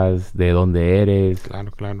tocas, de dónde eres.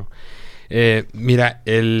 Claro. Mira,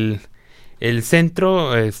 el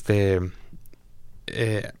centro,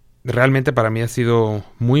 realmente para mí ha sido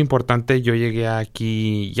muy importante. Yo llegué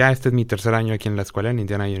aquí, ya este es mi tercer año aquí en la escuela, en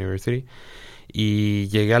Indiana University, y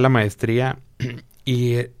llegué a la maestría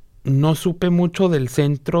y no supe mucho del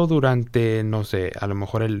centro durante, no sé, a lo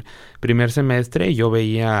mejor el primer semestre. Yo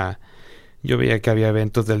veía que había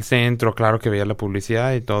eventos del centro, claro que veía la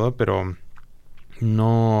publicidad y todo, pero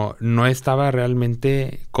no estaba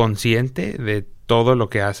realmente consciente de todo lo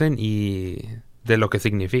que hacen y de lo que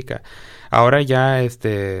significa. Ahora ya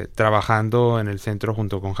trabajando en el centro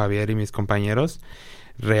junto con Javier y mis compañeros,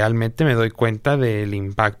 realmente me doy cuenta del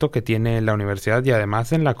impacto que tiene la universidad y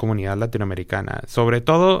además en la comunidad latinoamericana, sobre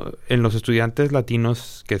todo en los estudiantes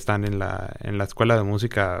latinos que están en la escuela de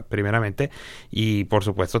música primeramente, y por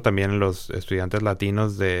supuesto también en los estudiantes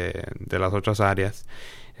latinos de las otras áreas.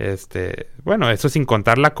 Bueno, eso sin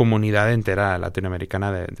contar la comunidad entera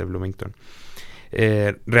latinoamericana de Bloomington.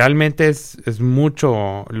 Realmente es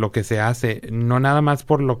mucho lo que se hace, no nada más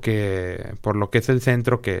por lo que es el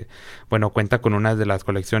centro, que bueno, cuenta con una de las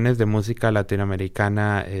colecciones de música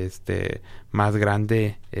latinoamericana más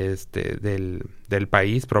grande del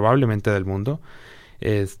país, probablemente del mundo.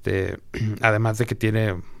 Además de que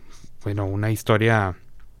tiene, bueno, una historia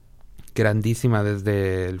grandísima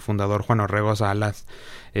desde el fundador Juan Orrego Salas,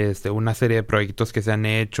 una serie de proyectos que se han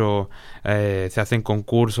hecho, se hacen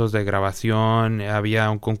concursos de grabación, había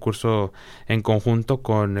un concurso en conjunto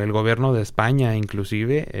con el gobierno de España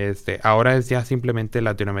inclusive, ahora es ya simplemente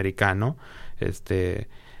latinoamericano,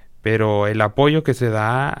 pero el apoyo que se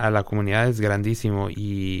da a la comunidad es grandísimo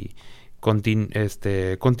y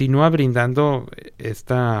continúa brindando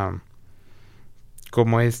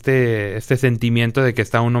como este sentimiento de que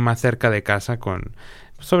está uno más cerca de casa,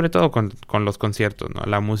 sobre todo con los conciertos, ¿no?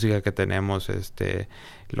 La música que tenemos,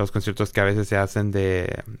 los conciertos que a veces se hacen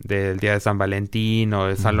del Día de San Valentín o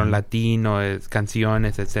el Salón Latino,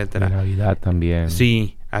 canciones, etcétera. De Navidad también.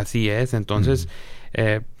 Sí, así es. Entonces,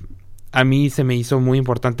 a mí se me hizo muy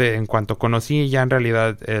importante en cuanto conocí ya en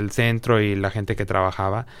realidad el centro y la gente que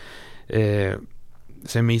trabajaba.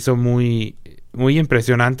 Se me hizo muy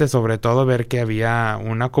impresionante, sobre todo ver que había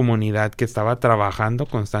una comunidad que estaba trabajando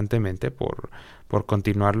constantemente por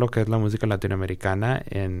continuar lo que es la música latinoamericana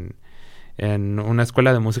en una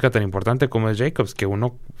escuela de música tan importante como es Jacobs, que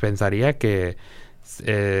uno pensaría que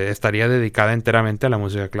estaría dedicada enteramente a la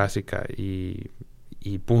música clásica y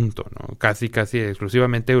punto, ¿no? Casi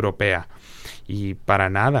exclusivamente europea, y para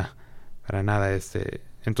nada.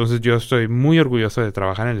 Entonces yo estoy muy orgulloso de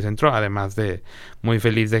trabajar en el centro, además de muy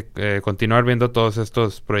feliz de continuar viendo todos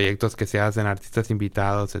estos proyectos que se hacen, artistas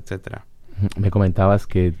invitados, etcétera. Me comentabas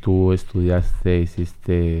que tú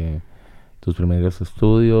hiciste tus primeros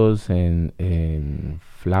estudios en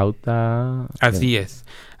flauta. Así es.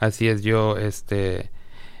 Yo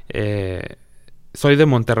soy de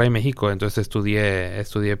Monterrey, México, entonces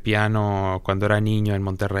estudié piano cuando era niño en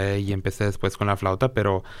Monterrey y empecé después con la flauta,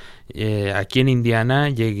 pero aquí en Indiana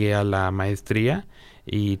llegué a la maestría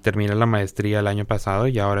y terminé la maestría el año pasado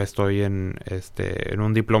y ahora estoy en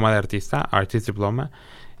un diploma de artista, Artist Diploma,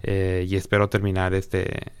 y espero terminar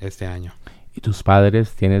este año. ¿Y tus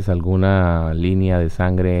padres, tienes alguna línea de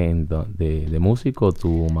sangre de músico?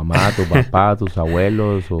 ¿Tu mamá, tu papá, tus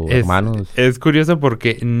abuelos o hermanos? Es curioso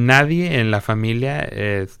porque nadie en la familia,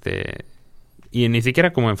 y ni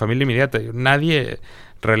siquiera como en familia inmediata, nadie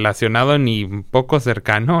relacionado ni poco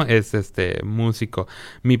cercano es músico.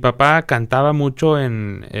 Mi papá cantaba mucho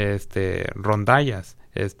en rondallas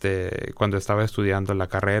cuando estaba estudiando la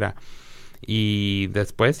carrera. Y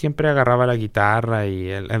después siempre agarraba la guitarra y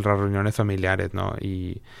en las reuniones familiares, ¿no?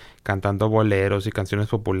 Y cantando boleros y canciones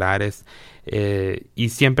populares. Y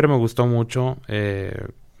siempre me gustó mucho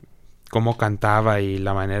cómo cantaba y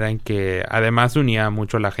la manera en que además unía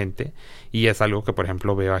mucho a la gente. Y es algo que, por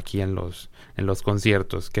ejemplo, veo aquí en los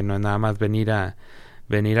conciertos, que no es nada más venir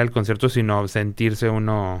al concierto, sino sentirse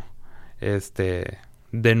uno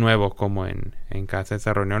de nuevo como en casa,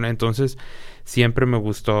 esa reunión. Entonces siempre me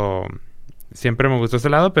gustó siempre me gustó ese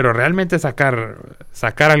lado, pero realmente sacar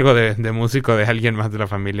algo de músico de alguien más de la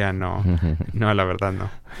familia, no, la verdad no.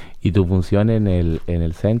 ¿Y tu función en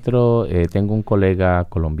el centro? Tengo un colega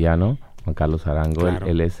colombiano, Juan Carlos Arango, Claro.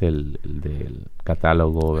 él es el del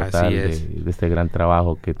catálogo, ¿verdad? Así es. De este gran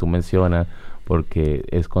trabajo que tú mencionas, porque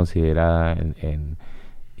es considerada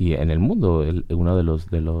y en el mundo uno de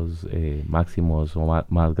los máximos o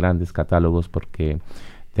más grandes catálogos, porque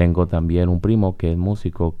tengo también un primo que es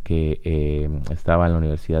músico que estaba en la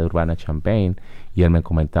Universidad Urbana Champaign, y él me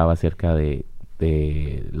comentaba acerca de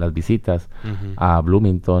las visitas Ujú. a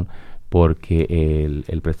Bloomington, porque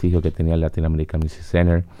el prestigio que tenía el Latin American Music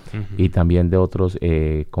Center, Ujú. y también de otros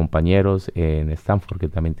compañeros en Stanford que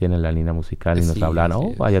también tienen la línea musical y nos Sí, hablan, así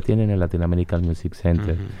es. vaya, tienen el Latin American Music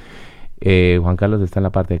Center. Ujú. Juan Carlos está en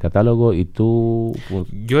la parte de catálogo, y tú...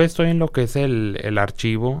 Yo estoy en lo que es el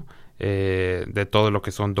archivo de todo lo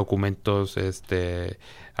que son documentos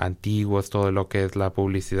antiguos, todo lo que es la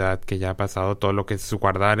publicidad que ya ha pasado, todo lo que es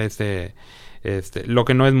guardar lo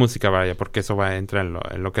que no es música, vaya, porque eso entra en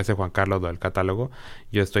lo que hace Juan Carlos del catálogo.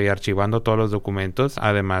 Yo estoy archivando todos los documentos,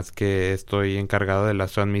 además que estoy encargado de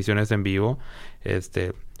las transmisiones en vivo,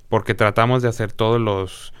 porque tratamos de hacer todos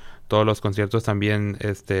los conciertos también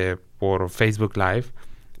por Facebook Live,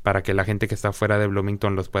 para que la gente que está fuera de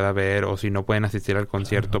Bloomington los pueda ver, o si no pueden asistir al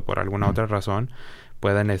concierto por alguna otra razón,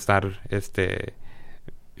 puedan estar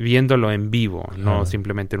viéndolo en vivo, no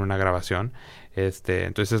simplemente en una grabación.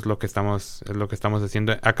 Entonces es lo que estamos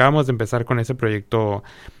haciendo. Acabamos de empezar con ese proyecto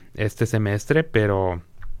este semestre, pero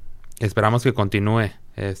esperamos que continúe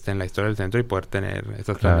en la historia del centro y poder tener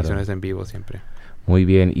estas transmisiones en vivo siempre. Muy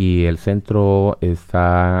bien, y el centro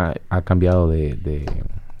ha cambiado de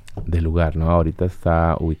lugar, ¿no? Ahorita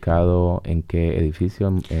está ubicado ¿en qué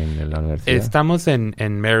edificio en la universidad? Estamos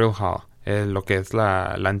en Merrill Hall, lo que es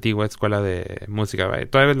la antigua escuela de música.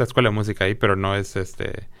 Todavía es la escuela de música ahí, pero no es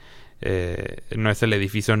no es el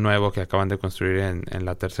edificio nuevo que acaban de construir en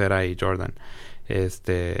la Tercera y Jordan.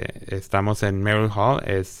 Estamos en Merrill Hall,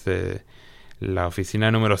 es la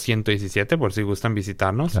oficina número 117, por si gustan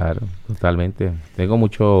visitarnos. Claro, totalmente. Tengo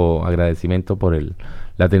mucho agradecimiento por el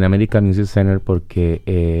Latin American Music Center,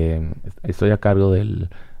 porque estoy a cargo del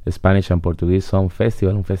Spanish and Portuguese Song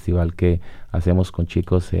Festival, un festival que hacemos con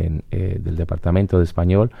chicos del departamento de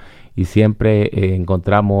español, y siempre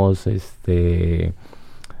encontramos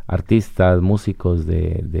artistas, músicos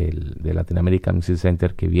de Latin American Music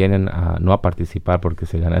Center que vienen no a participar porque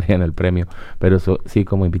se ganarían el premio, pero sí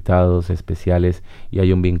como invitados especiales, y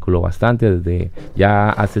hay un vínculo bastante desde ya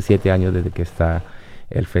hace 7 años desde que está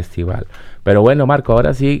el festival. Pero bueno, Marco,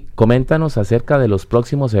 ahora sí, coméntanos acerca de los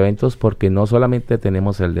próximos eventos, porque no solamente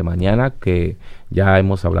tenemos el de mañana, que ya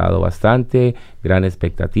hemos hablado bastante, gran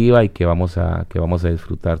expectativa, y que vamos a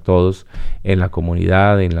disfrutar todos en la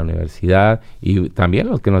comunidad, en la universidad, y también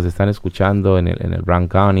los que nos están escuchando en el Brown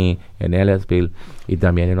County, en Ellisville, y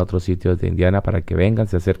también en otros sitios de Indiana, para que vengan,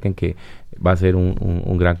 se acerquen, que va a ser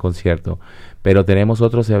un gran concierto. Pero tenemos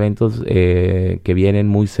otros eventos que vienen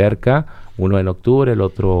muy cerca, uno en octubre, el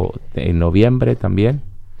otro en noviembre también.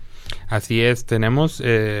 Así es, tenemos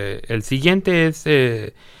el siguiente es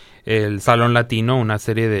el Salón Latino, una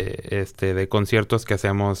serie de conciertos que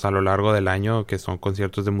hacemos a lo largo del año, que son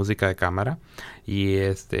conciertos de música de cámara, y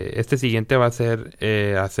este siguiente va a ser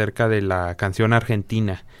acerca de la canción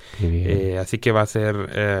argentina. Así que va a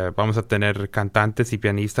ser, vamos a tener cantantes y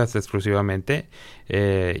pianistas exclusivamente,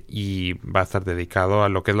 y va a estar dedicado a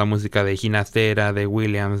lo que es la música de Ginastera, de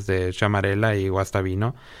Williams, de Chamarela y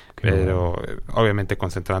Guastavino, pero obviamente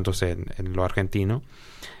concentrándose en lo argentino.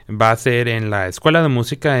 Va a ser en la Escuela de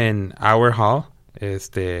Música en Our Hall,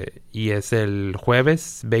 y es el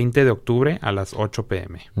jueves 20 de octubre a las 8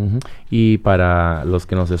 p.m. Uh-huh. Y para los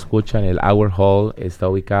que nos escuchan, el Our Hall está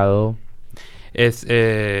ubicado... Eso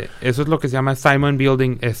es lo que se llama Simon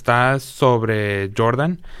Building. Está sobre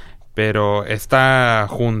Jordan, pero está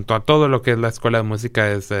junto a todo lo que es la Escuela de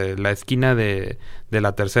Música. Es la esquina de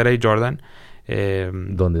la Tercera y Jordan.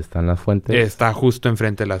 ¿Dónde están las fuentes? Está justo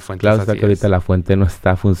enfrente de las fuentes. Claro, está que ahorita la fuente no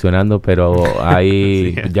está funcionando, pero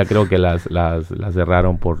ahí Sí. ya creo que las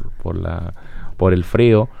cerraron por el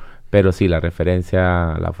frío, pero sí, la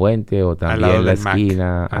referencia a la fuente, o también la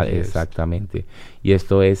esquina, exactamente. Y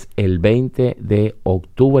esto es el 20 de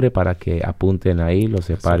octubre, para que apunten ahí, lo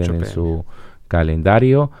separen en su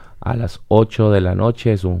calendario, a las 8 de la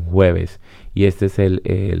noche, es un jueves, y este es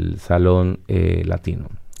el Salón Latino.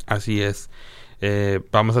 Así es.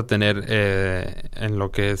 Vamos a tener en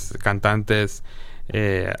lo que es cantantes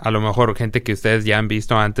a lo mejor gente que ustedes ya han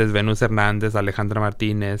visto antes, Venus Hernández, Alejandra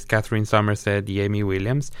Martínez, Catherine Somerset y Amy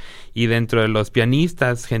Williams. Y dentro de los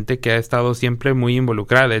pianistas, gente que ha estado siempre muy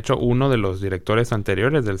involucrada. De hecho, uno de los directores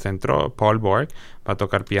anteriores del centro, Paul Borg, va a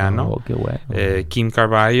tocar piano. Oh, qué bueno. Kim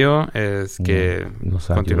Carballo, que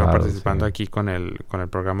continúa participando sí. aquí con el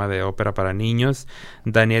programa de ópera para niños.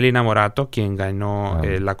 Daniel Inamorato, quien ganó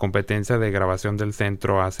la competencia de grabación del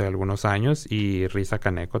centro hace algunos años. Y Risa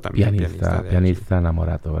Kaneko, también pianista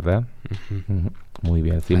Inamorato, ¿verdad? Uh-huh. Muy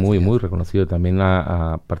bien, sí, muy reconocido. También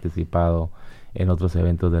ha participado en otros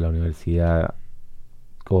eventos de la universidad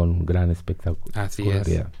con gran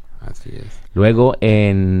espectacularidad. Así es. Luego,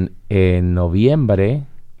 en noviembre,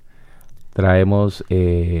 traemos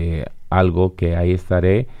algo que ahí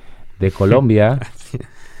estaré de Colombia.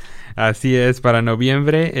 Así es, para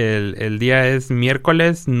noviembre, el día es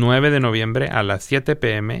miércoles 9 de noviembre a las 7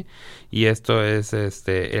 p.m. y esto es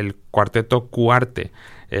el cuarteto Cuarte.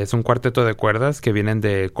 Es un cuarteto de cuerdas que vienen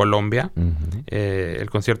de Colombia. Uh-huh. El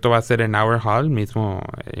concierto va a ser en Our Hall, mismo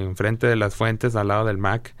enfrente de las Fuentes, al lado del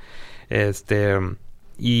MAC.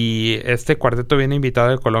 Y este cuarteto viene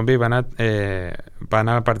invitado de Colombia y van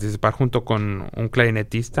a participar junto con un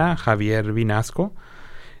clarinetista, Javier Vinasco.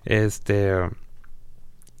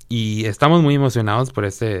 Y estamos muy emocionados por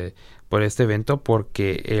este evento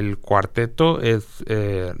porque el cuarteto es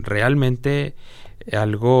realmente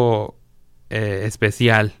algo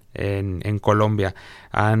especial en Colombia.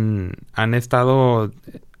 Han estado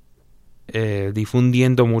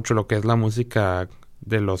difundiendo mucho lo que es la música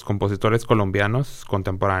de los compositores colombianos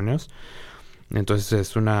contemporáneos. Entonces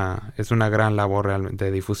es una gran labor realmente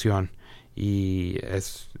de difusión y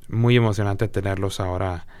es muy emocionante tenerlos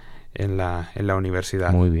ahora en la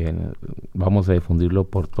universidad. Muy bien, vamos a difundirlo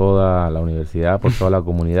por toda la universidad, por toda la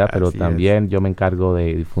comunidad, pero Así también yo me encargo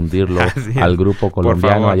de difundirlo al grupo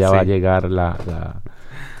colombiano. Favor, allá sí. va a llegar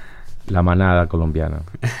la manada colombiana.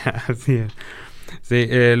 Así es. Sí,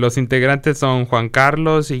 los integrantes son Juan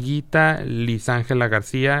Carlos Higuita, Lizángela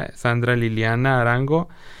García, Sandra Liliana Arango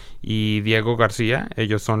y Diego García.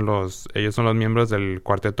 Ellos son los miembros del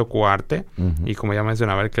cuarteto Cuarte. Uh-huh. Y como ya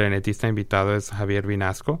mencionaba, el clarinetista invitado es Javier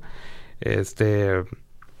Vinasco.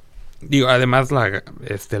 Además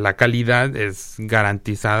la calidad es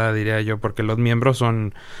garantizada, diría yo, porque los miembros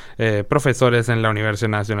son profesores en la Universidad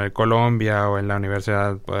Nacional de Colombia o en la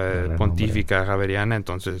Universidad Pontífica Javeriana.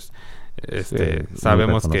 Entonces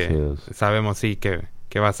sabemos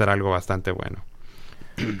que va a ser algo bastante bueno.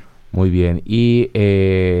 Muy bien. Y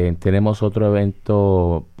tenemos otro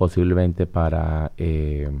evento posiblemente para...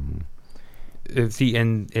 sí,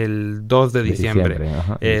 en el 2 de diciembre.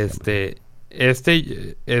 Ajá, Este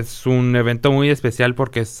es un evento muy especial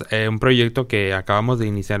porque es un proyecto que acabamos de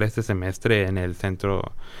iniciar este semestre en el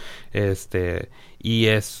centro. Y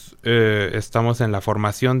estamos en la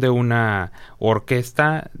formación de una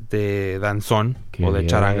orquesta de danzón o de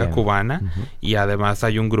charanga cubana. Uh-huh. Y además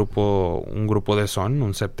hay un grupo de son,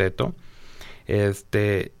 un septeto.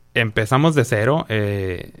 Empezamos de cero.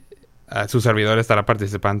 Su servidor estará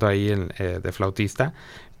participando ahí de flautista,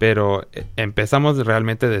 pero empezamos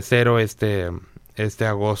realmente de cero este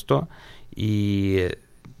agosto y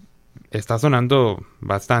está sonando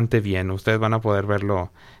bastante bien. Ustedes van a poder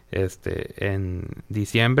verlo en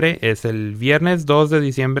diciembre. Es el viernes 2 de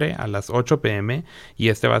diciembre a las 8 p.m. y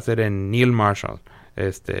va a ser en Neil Marshall,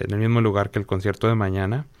 en el mismo lugar que el concierto de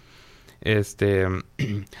mañana.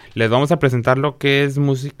 Les vamos a presentar lo que es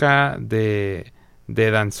música de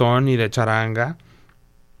danzón y de charanga,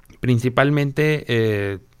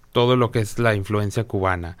 principalmente todo lo que es la influencia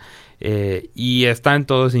cubana, y están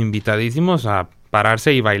todos invitadísimos a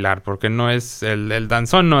pararse y bailar, porque no es el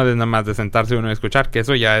danzón no es nada más de sentarse uno y escuchar, que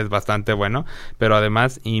eso ya es bastante bueno, pero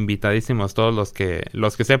además invitadísimos todos los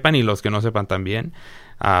que sepan y los que no sepan también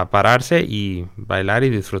a pararse y bailar y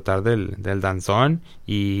disfrutar del danzón,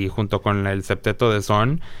 y junto con el septeto de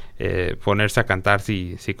son ponerse a cantar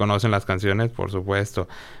si conocen las canciones, por supuesto.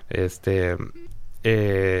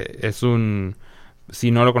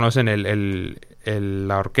 Si no lo conocen,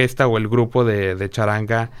 la orquesta o el grupo de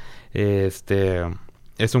charanga es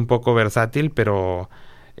un poco versátil, pero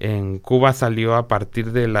en Cuba salió a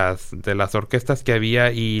partir de las orquestas que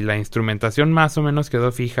había, y la instrumentación más o menos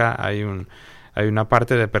quedó fija. Hay una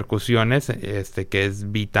parte de percusiones que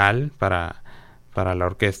es vital para la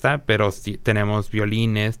orquesta, pero sí, tenemos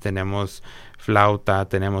violines, tenemos flauta,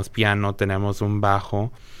 tenemos piano, tenemos un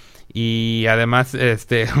bajo, y además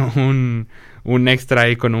un extra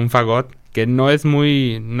ahí con un fagot, que no es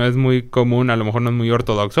muy común, a lo mejor no es muy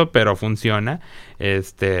ortodoxo, pero funciona.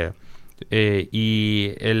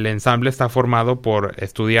 Y el ensamble está formado por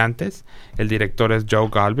estudiantes. El director es Joe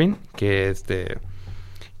Galvin, que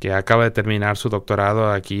que acaba de terminar su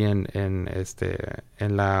doctorado aquí en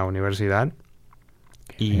la universidad.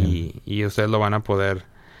 Y ustedes lo van a poder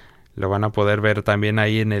ver también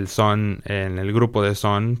ahí en el grupo de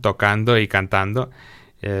Son, tocando y cantando.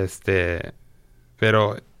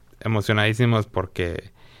 Pero emocionadísimos porque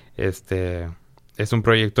es un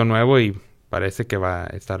proyecto nuevo y parece que va a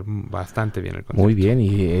estar bastante bien el concierto. Muy bien,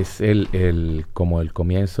 y es como el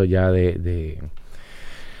comienzo ya de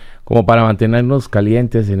como para mantenernos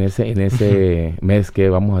calientes en ese mes que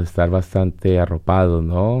vamos a estar bastante arropados,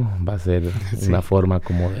 ¿no? Va a ser una forma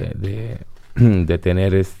como de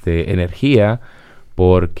tener energía,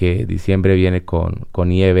 porque diciembre viene con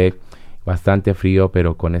nieve, bastante frío,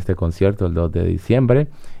 pero con este concierto el 2 de diciembre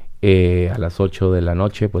a las 8 de la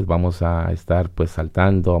noche pues vamos a estar pues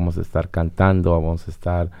saltando, vamos a estar cantando, vamos a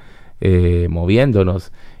estar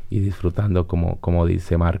moviéndonos y disfrutando como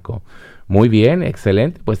dice Marco. Muy bien,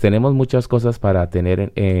 excelente. Pues tenemos muchas cosas para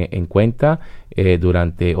tener en cuenta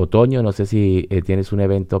durante otoño. No sé si tienes un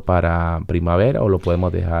evento para primavera o lo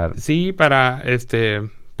podemos dejar. Sí, para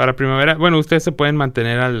primavera. Bueno, ustedes se pueden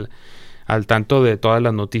mantener al tanto de todas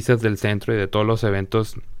las noticias del centro y de todos los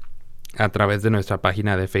eventos a través de nuestra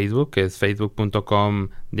página de Facebook, que es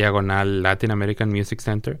facebook.com/Latin American Music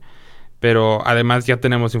Center. Pero además ya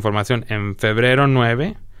tenemos información. En febrero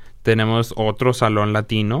 9 tenemos otro salón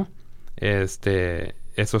latino.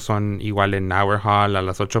 Esos son igual en Our Hall a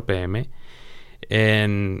las 8 p.m.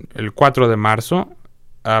 En el 4 de marzo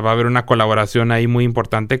va a haber una colaboración ahí muy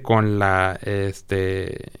importante con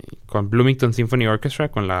con Bloomington Symphony Orchestra,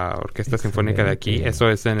 con la Orquesta Sinfónica de aquí. Eso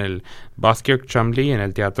es en el Buskirk Chumley, en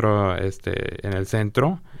el teatro en el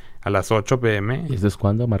centro, a las 8 p.m. ¿Y eso es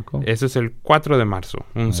cuándo, Marco? Eso es el 4 de marzo,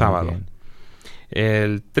 un sábado. Bien.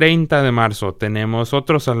 El 30 de marzo tenemos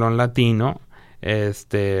otro salón latino.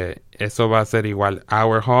 Eso va a ser igual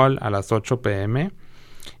Our Hall a las 8 p.m.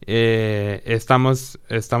 Estamos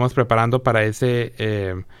preparando para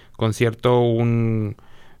ese concierto una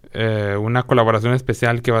colaboración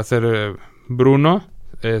especial que va a ser Bruno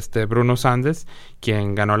Sandes,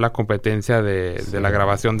 quien ganó la competencia de la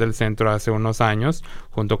grabación del centro hace unos años,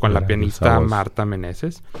 junto con la pianista Marta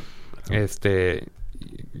Meneses.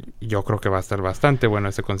 Yo creo que va a estar bastante bueno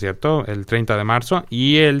ese concierto, el 30 de marzo.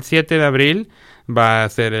 Y el 7 de abril va a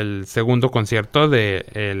ser el segundo concierto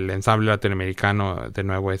del ensamble latinoamericano, de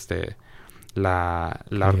nuevo la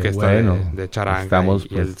orquesta de charanga. Estamos,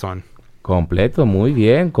 y el son. Completo, muy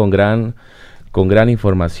bien, con gran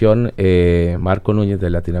información, Marco Núñez de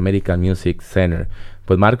Latin American Music Center.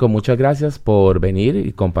 Pues Marco, muchas gracias por venir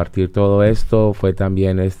y compartir todo esto. Fue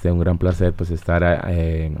también un gran placer pues estar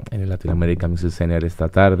en el Latin American Music Center esta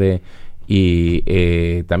tarde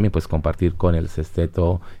y también pues compartir con el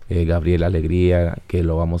sexteto Gabriel Alegría, que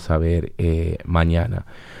lo vamos a ver mañana.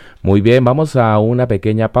 Muy bien, vamos a una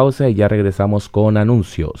pequeña pausa y ya regresamos con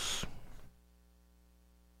anuncios.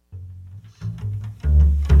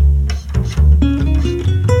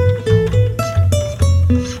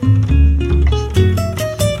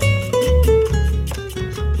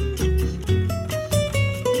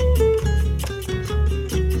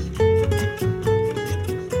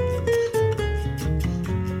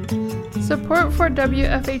 Support for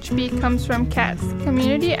WFHB comes from CATS,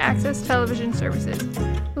 Community Access Television Services.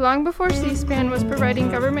 Long before C-SPAN was providing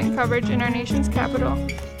government coverage in our nation's capital,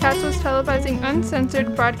 CATS was televising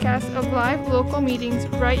uncensored broadcasts of live local meetings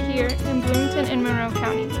right here in Bloomington and Monroe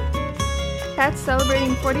County. CATS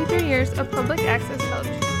celebrating 43 years of public access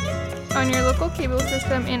television. On your local cable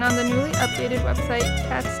system and on the newly updated website,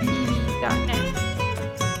 catstv.net.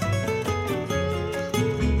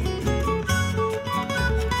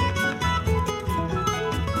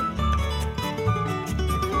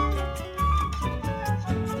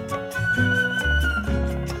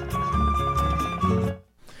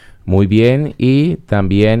 Muy bien, y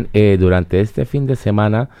también durante este fin de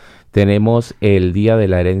semana tenemos el Día de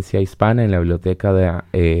la Herencia Hispana en la Biblioteca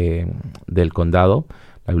del Condado,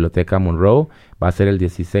 la Biblioteca Monroe. Va a ser el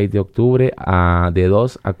 16 de octubre de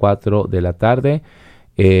 2 a 4 de la tarde.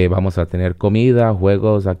 Vamos a tener comida,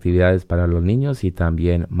 juegos, actividades para los niños y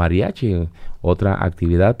también mariachi, otra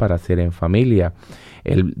actividad para hacer en familia.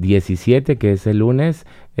 El 17, que es el lunes,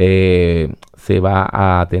 se va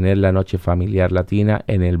a tener la noche familiar latina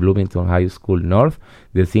en el Bloomington High School North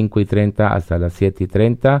de 5:30 hasta las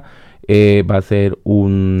 7:30. Va a ser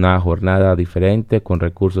una jornada diferente con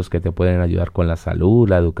recursos que te pueden ayudar con la salud,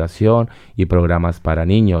 la educación y programas para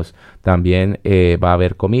niños. También va a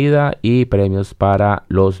haber comida y premios para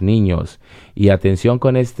los niños. Y atención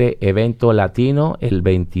con este evento latino el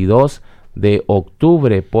 22 de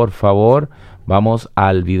octubre, por favor. Vamos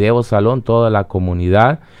al Video Salón, toda la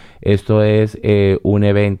comunidad. Esto es un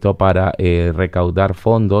evento para recaudar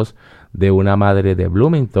fondos de una madre de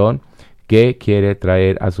Bloomington que quiere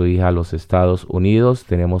traer a su hija a los Estados Unidos.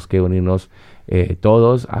 Tenemos que unirnos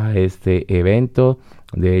todos a este evento.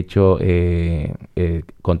 De hecho,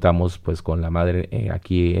 contamos pues con la madre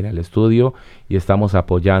aquí en el estudio y estamos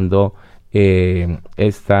apoyando este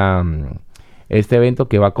evento,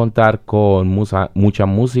 que va a contar con mucha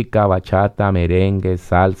música, bachata, merengue,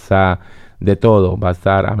 salsa, de todo. Va a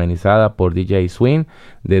estar amenizada por DJ Swing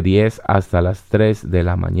de 10 hasta las 3 de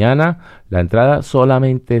la mañana. La entrada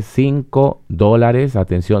solamente $5.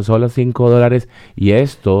 Atención, solo $5. Y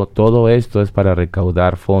todo esto es para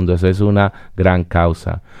recaudar fondos. Es una gran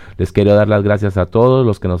causa. Les quiero dar las gracias a todos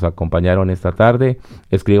los que nos acompañaron esta tarde.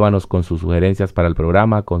 Escríbanos con sus sugerencias para el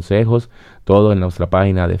programa, consejos, todo en nuestra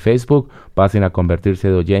página de Facebook. Pasen a convertirse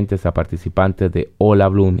de oyentes a participantes de Hola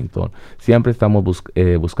Bloomington. Siempre estamos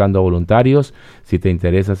buscando voluntarios. Si te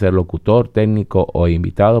interesa ser locutor, técnico o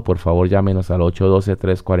invitado, por favor llámenos al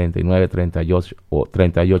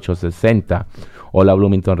 812-349-3860. Hola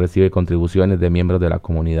Bloomington recibe contribuciones de miembros de la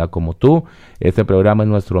comunidad como tú. Este programa es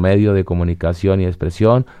nuestro medio de comunicación y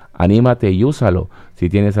expresión. Anímate y úsalo. Si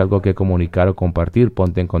tienes algo que comunicar o compartir,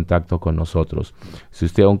 ponte en contacto con nosotros. Si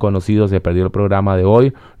usted o un conocido se perdió el programa de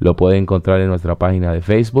hoy, lo puede encontrar en nuestra página de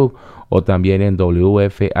Facebook o también en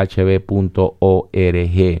wfhb.org.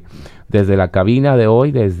 Desde la cabina de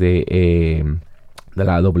hoy, desde de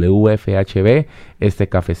la WFHB, este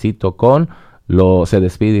cafecito con se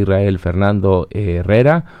despide Israel Fernando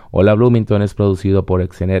Herrera. Hola Bloomington es producido por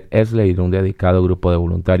Exenet Esler y un dedicado grupo de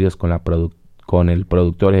voluntarios con el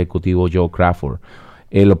productor ejecutivo Joe Crawford,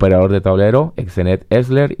 el operador de tablero Exenet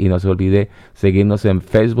Esler, y no se olvide seguirnos en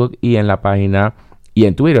Facebook y en la página y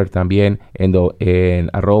en Twitter también en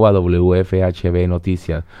 @WFHB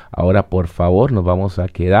Noticias. Ahora por favor nos vamos a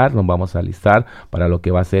alistar para lo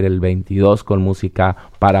que va a ser el 22 con música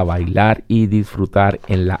para bailar y disfrutar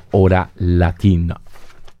en la hora latina.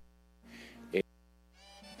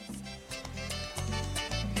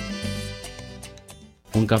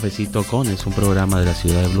 Un cafecito con es un programa de la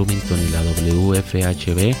ciudad de Bloomington y la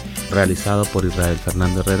WFHB, realizado por Israel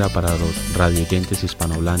Fernando Herrera para los radioyentes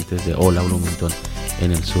hispanohablantes de Hola Bloomington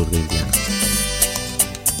en el sur de Indiana.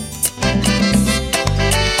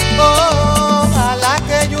 Ojalá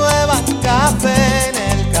que llueva café en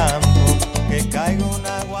el campo, que caiga un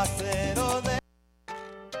aguacero de...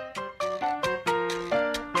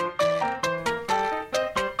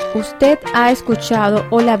 Usted ha escuchado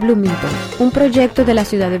Hola Bloomington, un proyecto de la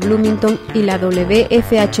ciudad de Bloomington y la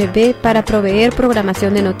WFHB para proveer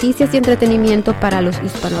programación de noticias y entretenimiento para los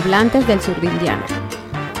hispanohablantes del sur de Indiana.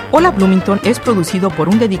 Hola Bloomington es producido por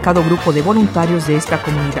un dedicado grupo de voluntarios de esta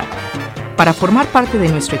comunidad. Para formar parte de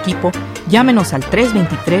nuestro equipo, llámenos al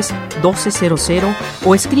 323-1200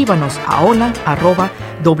 o escríbanos a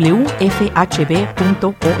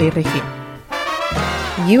hola@wfhb.org.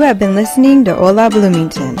 You have been listening to Hola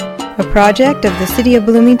Bloomington, a project of the City of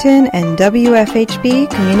Bloomington and WFHB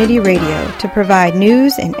Community Radio to provide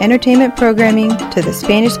news and entertainment programming to the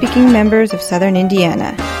Spanish-speaking members of Southern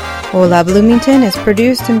Indiana. Hola Bloomington is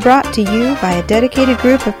produced and brought to you by a dedicated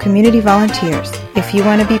group of community volunteers. If you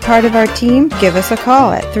want to be part of our team, give us a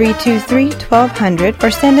call at 323-1200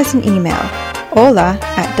 or send us an email,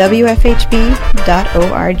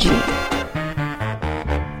 hola@wfhb.org.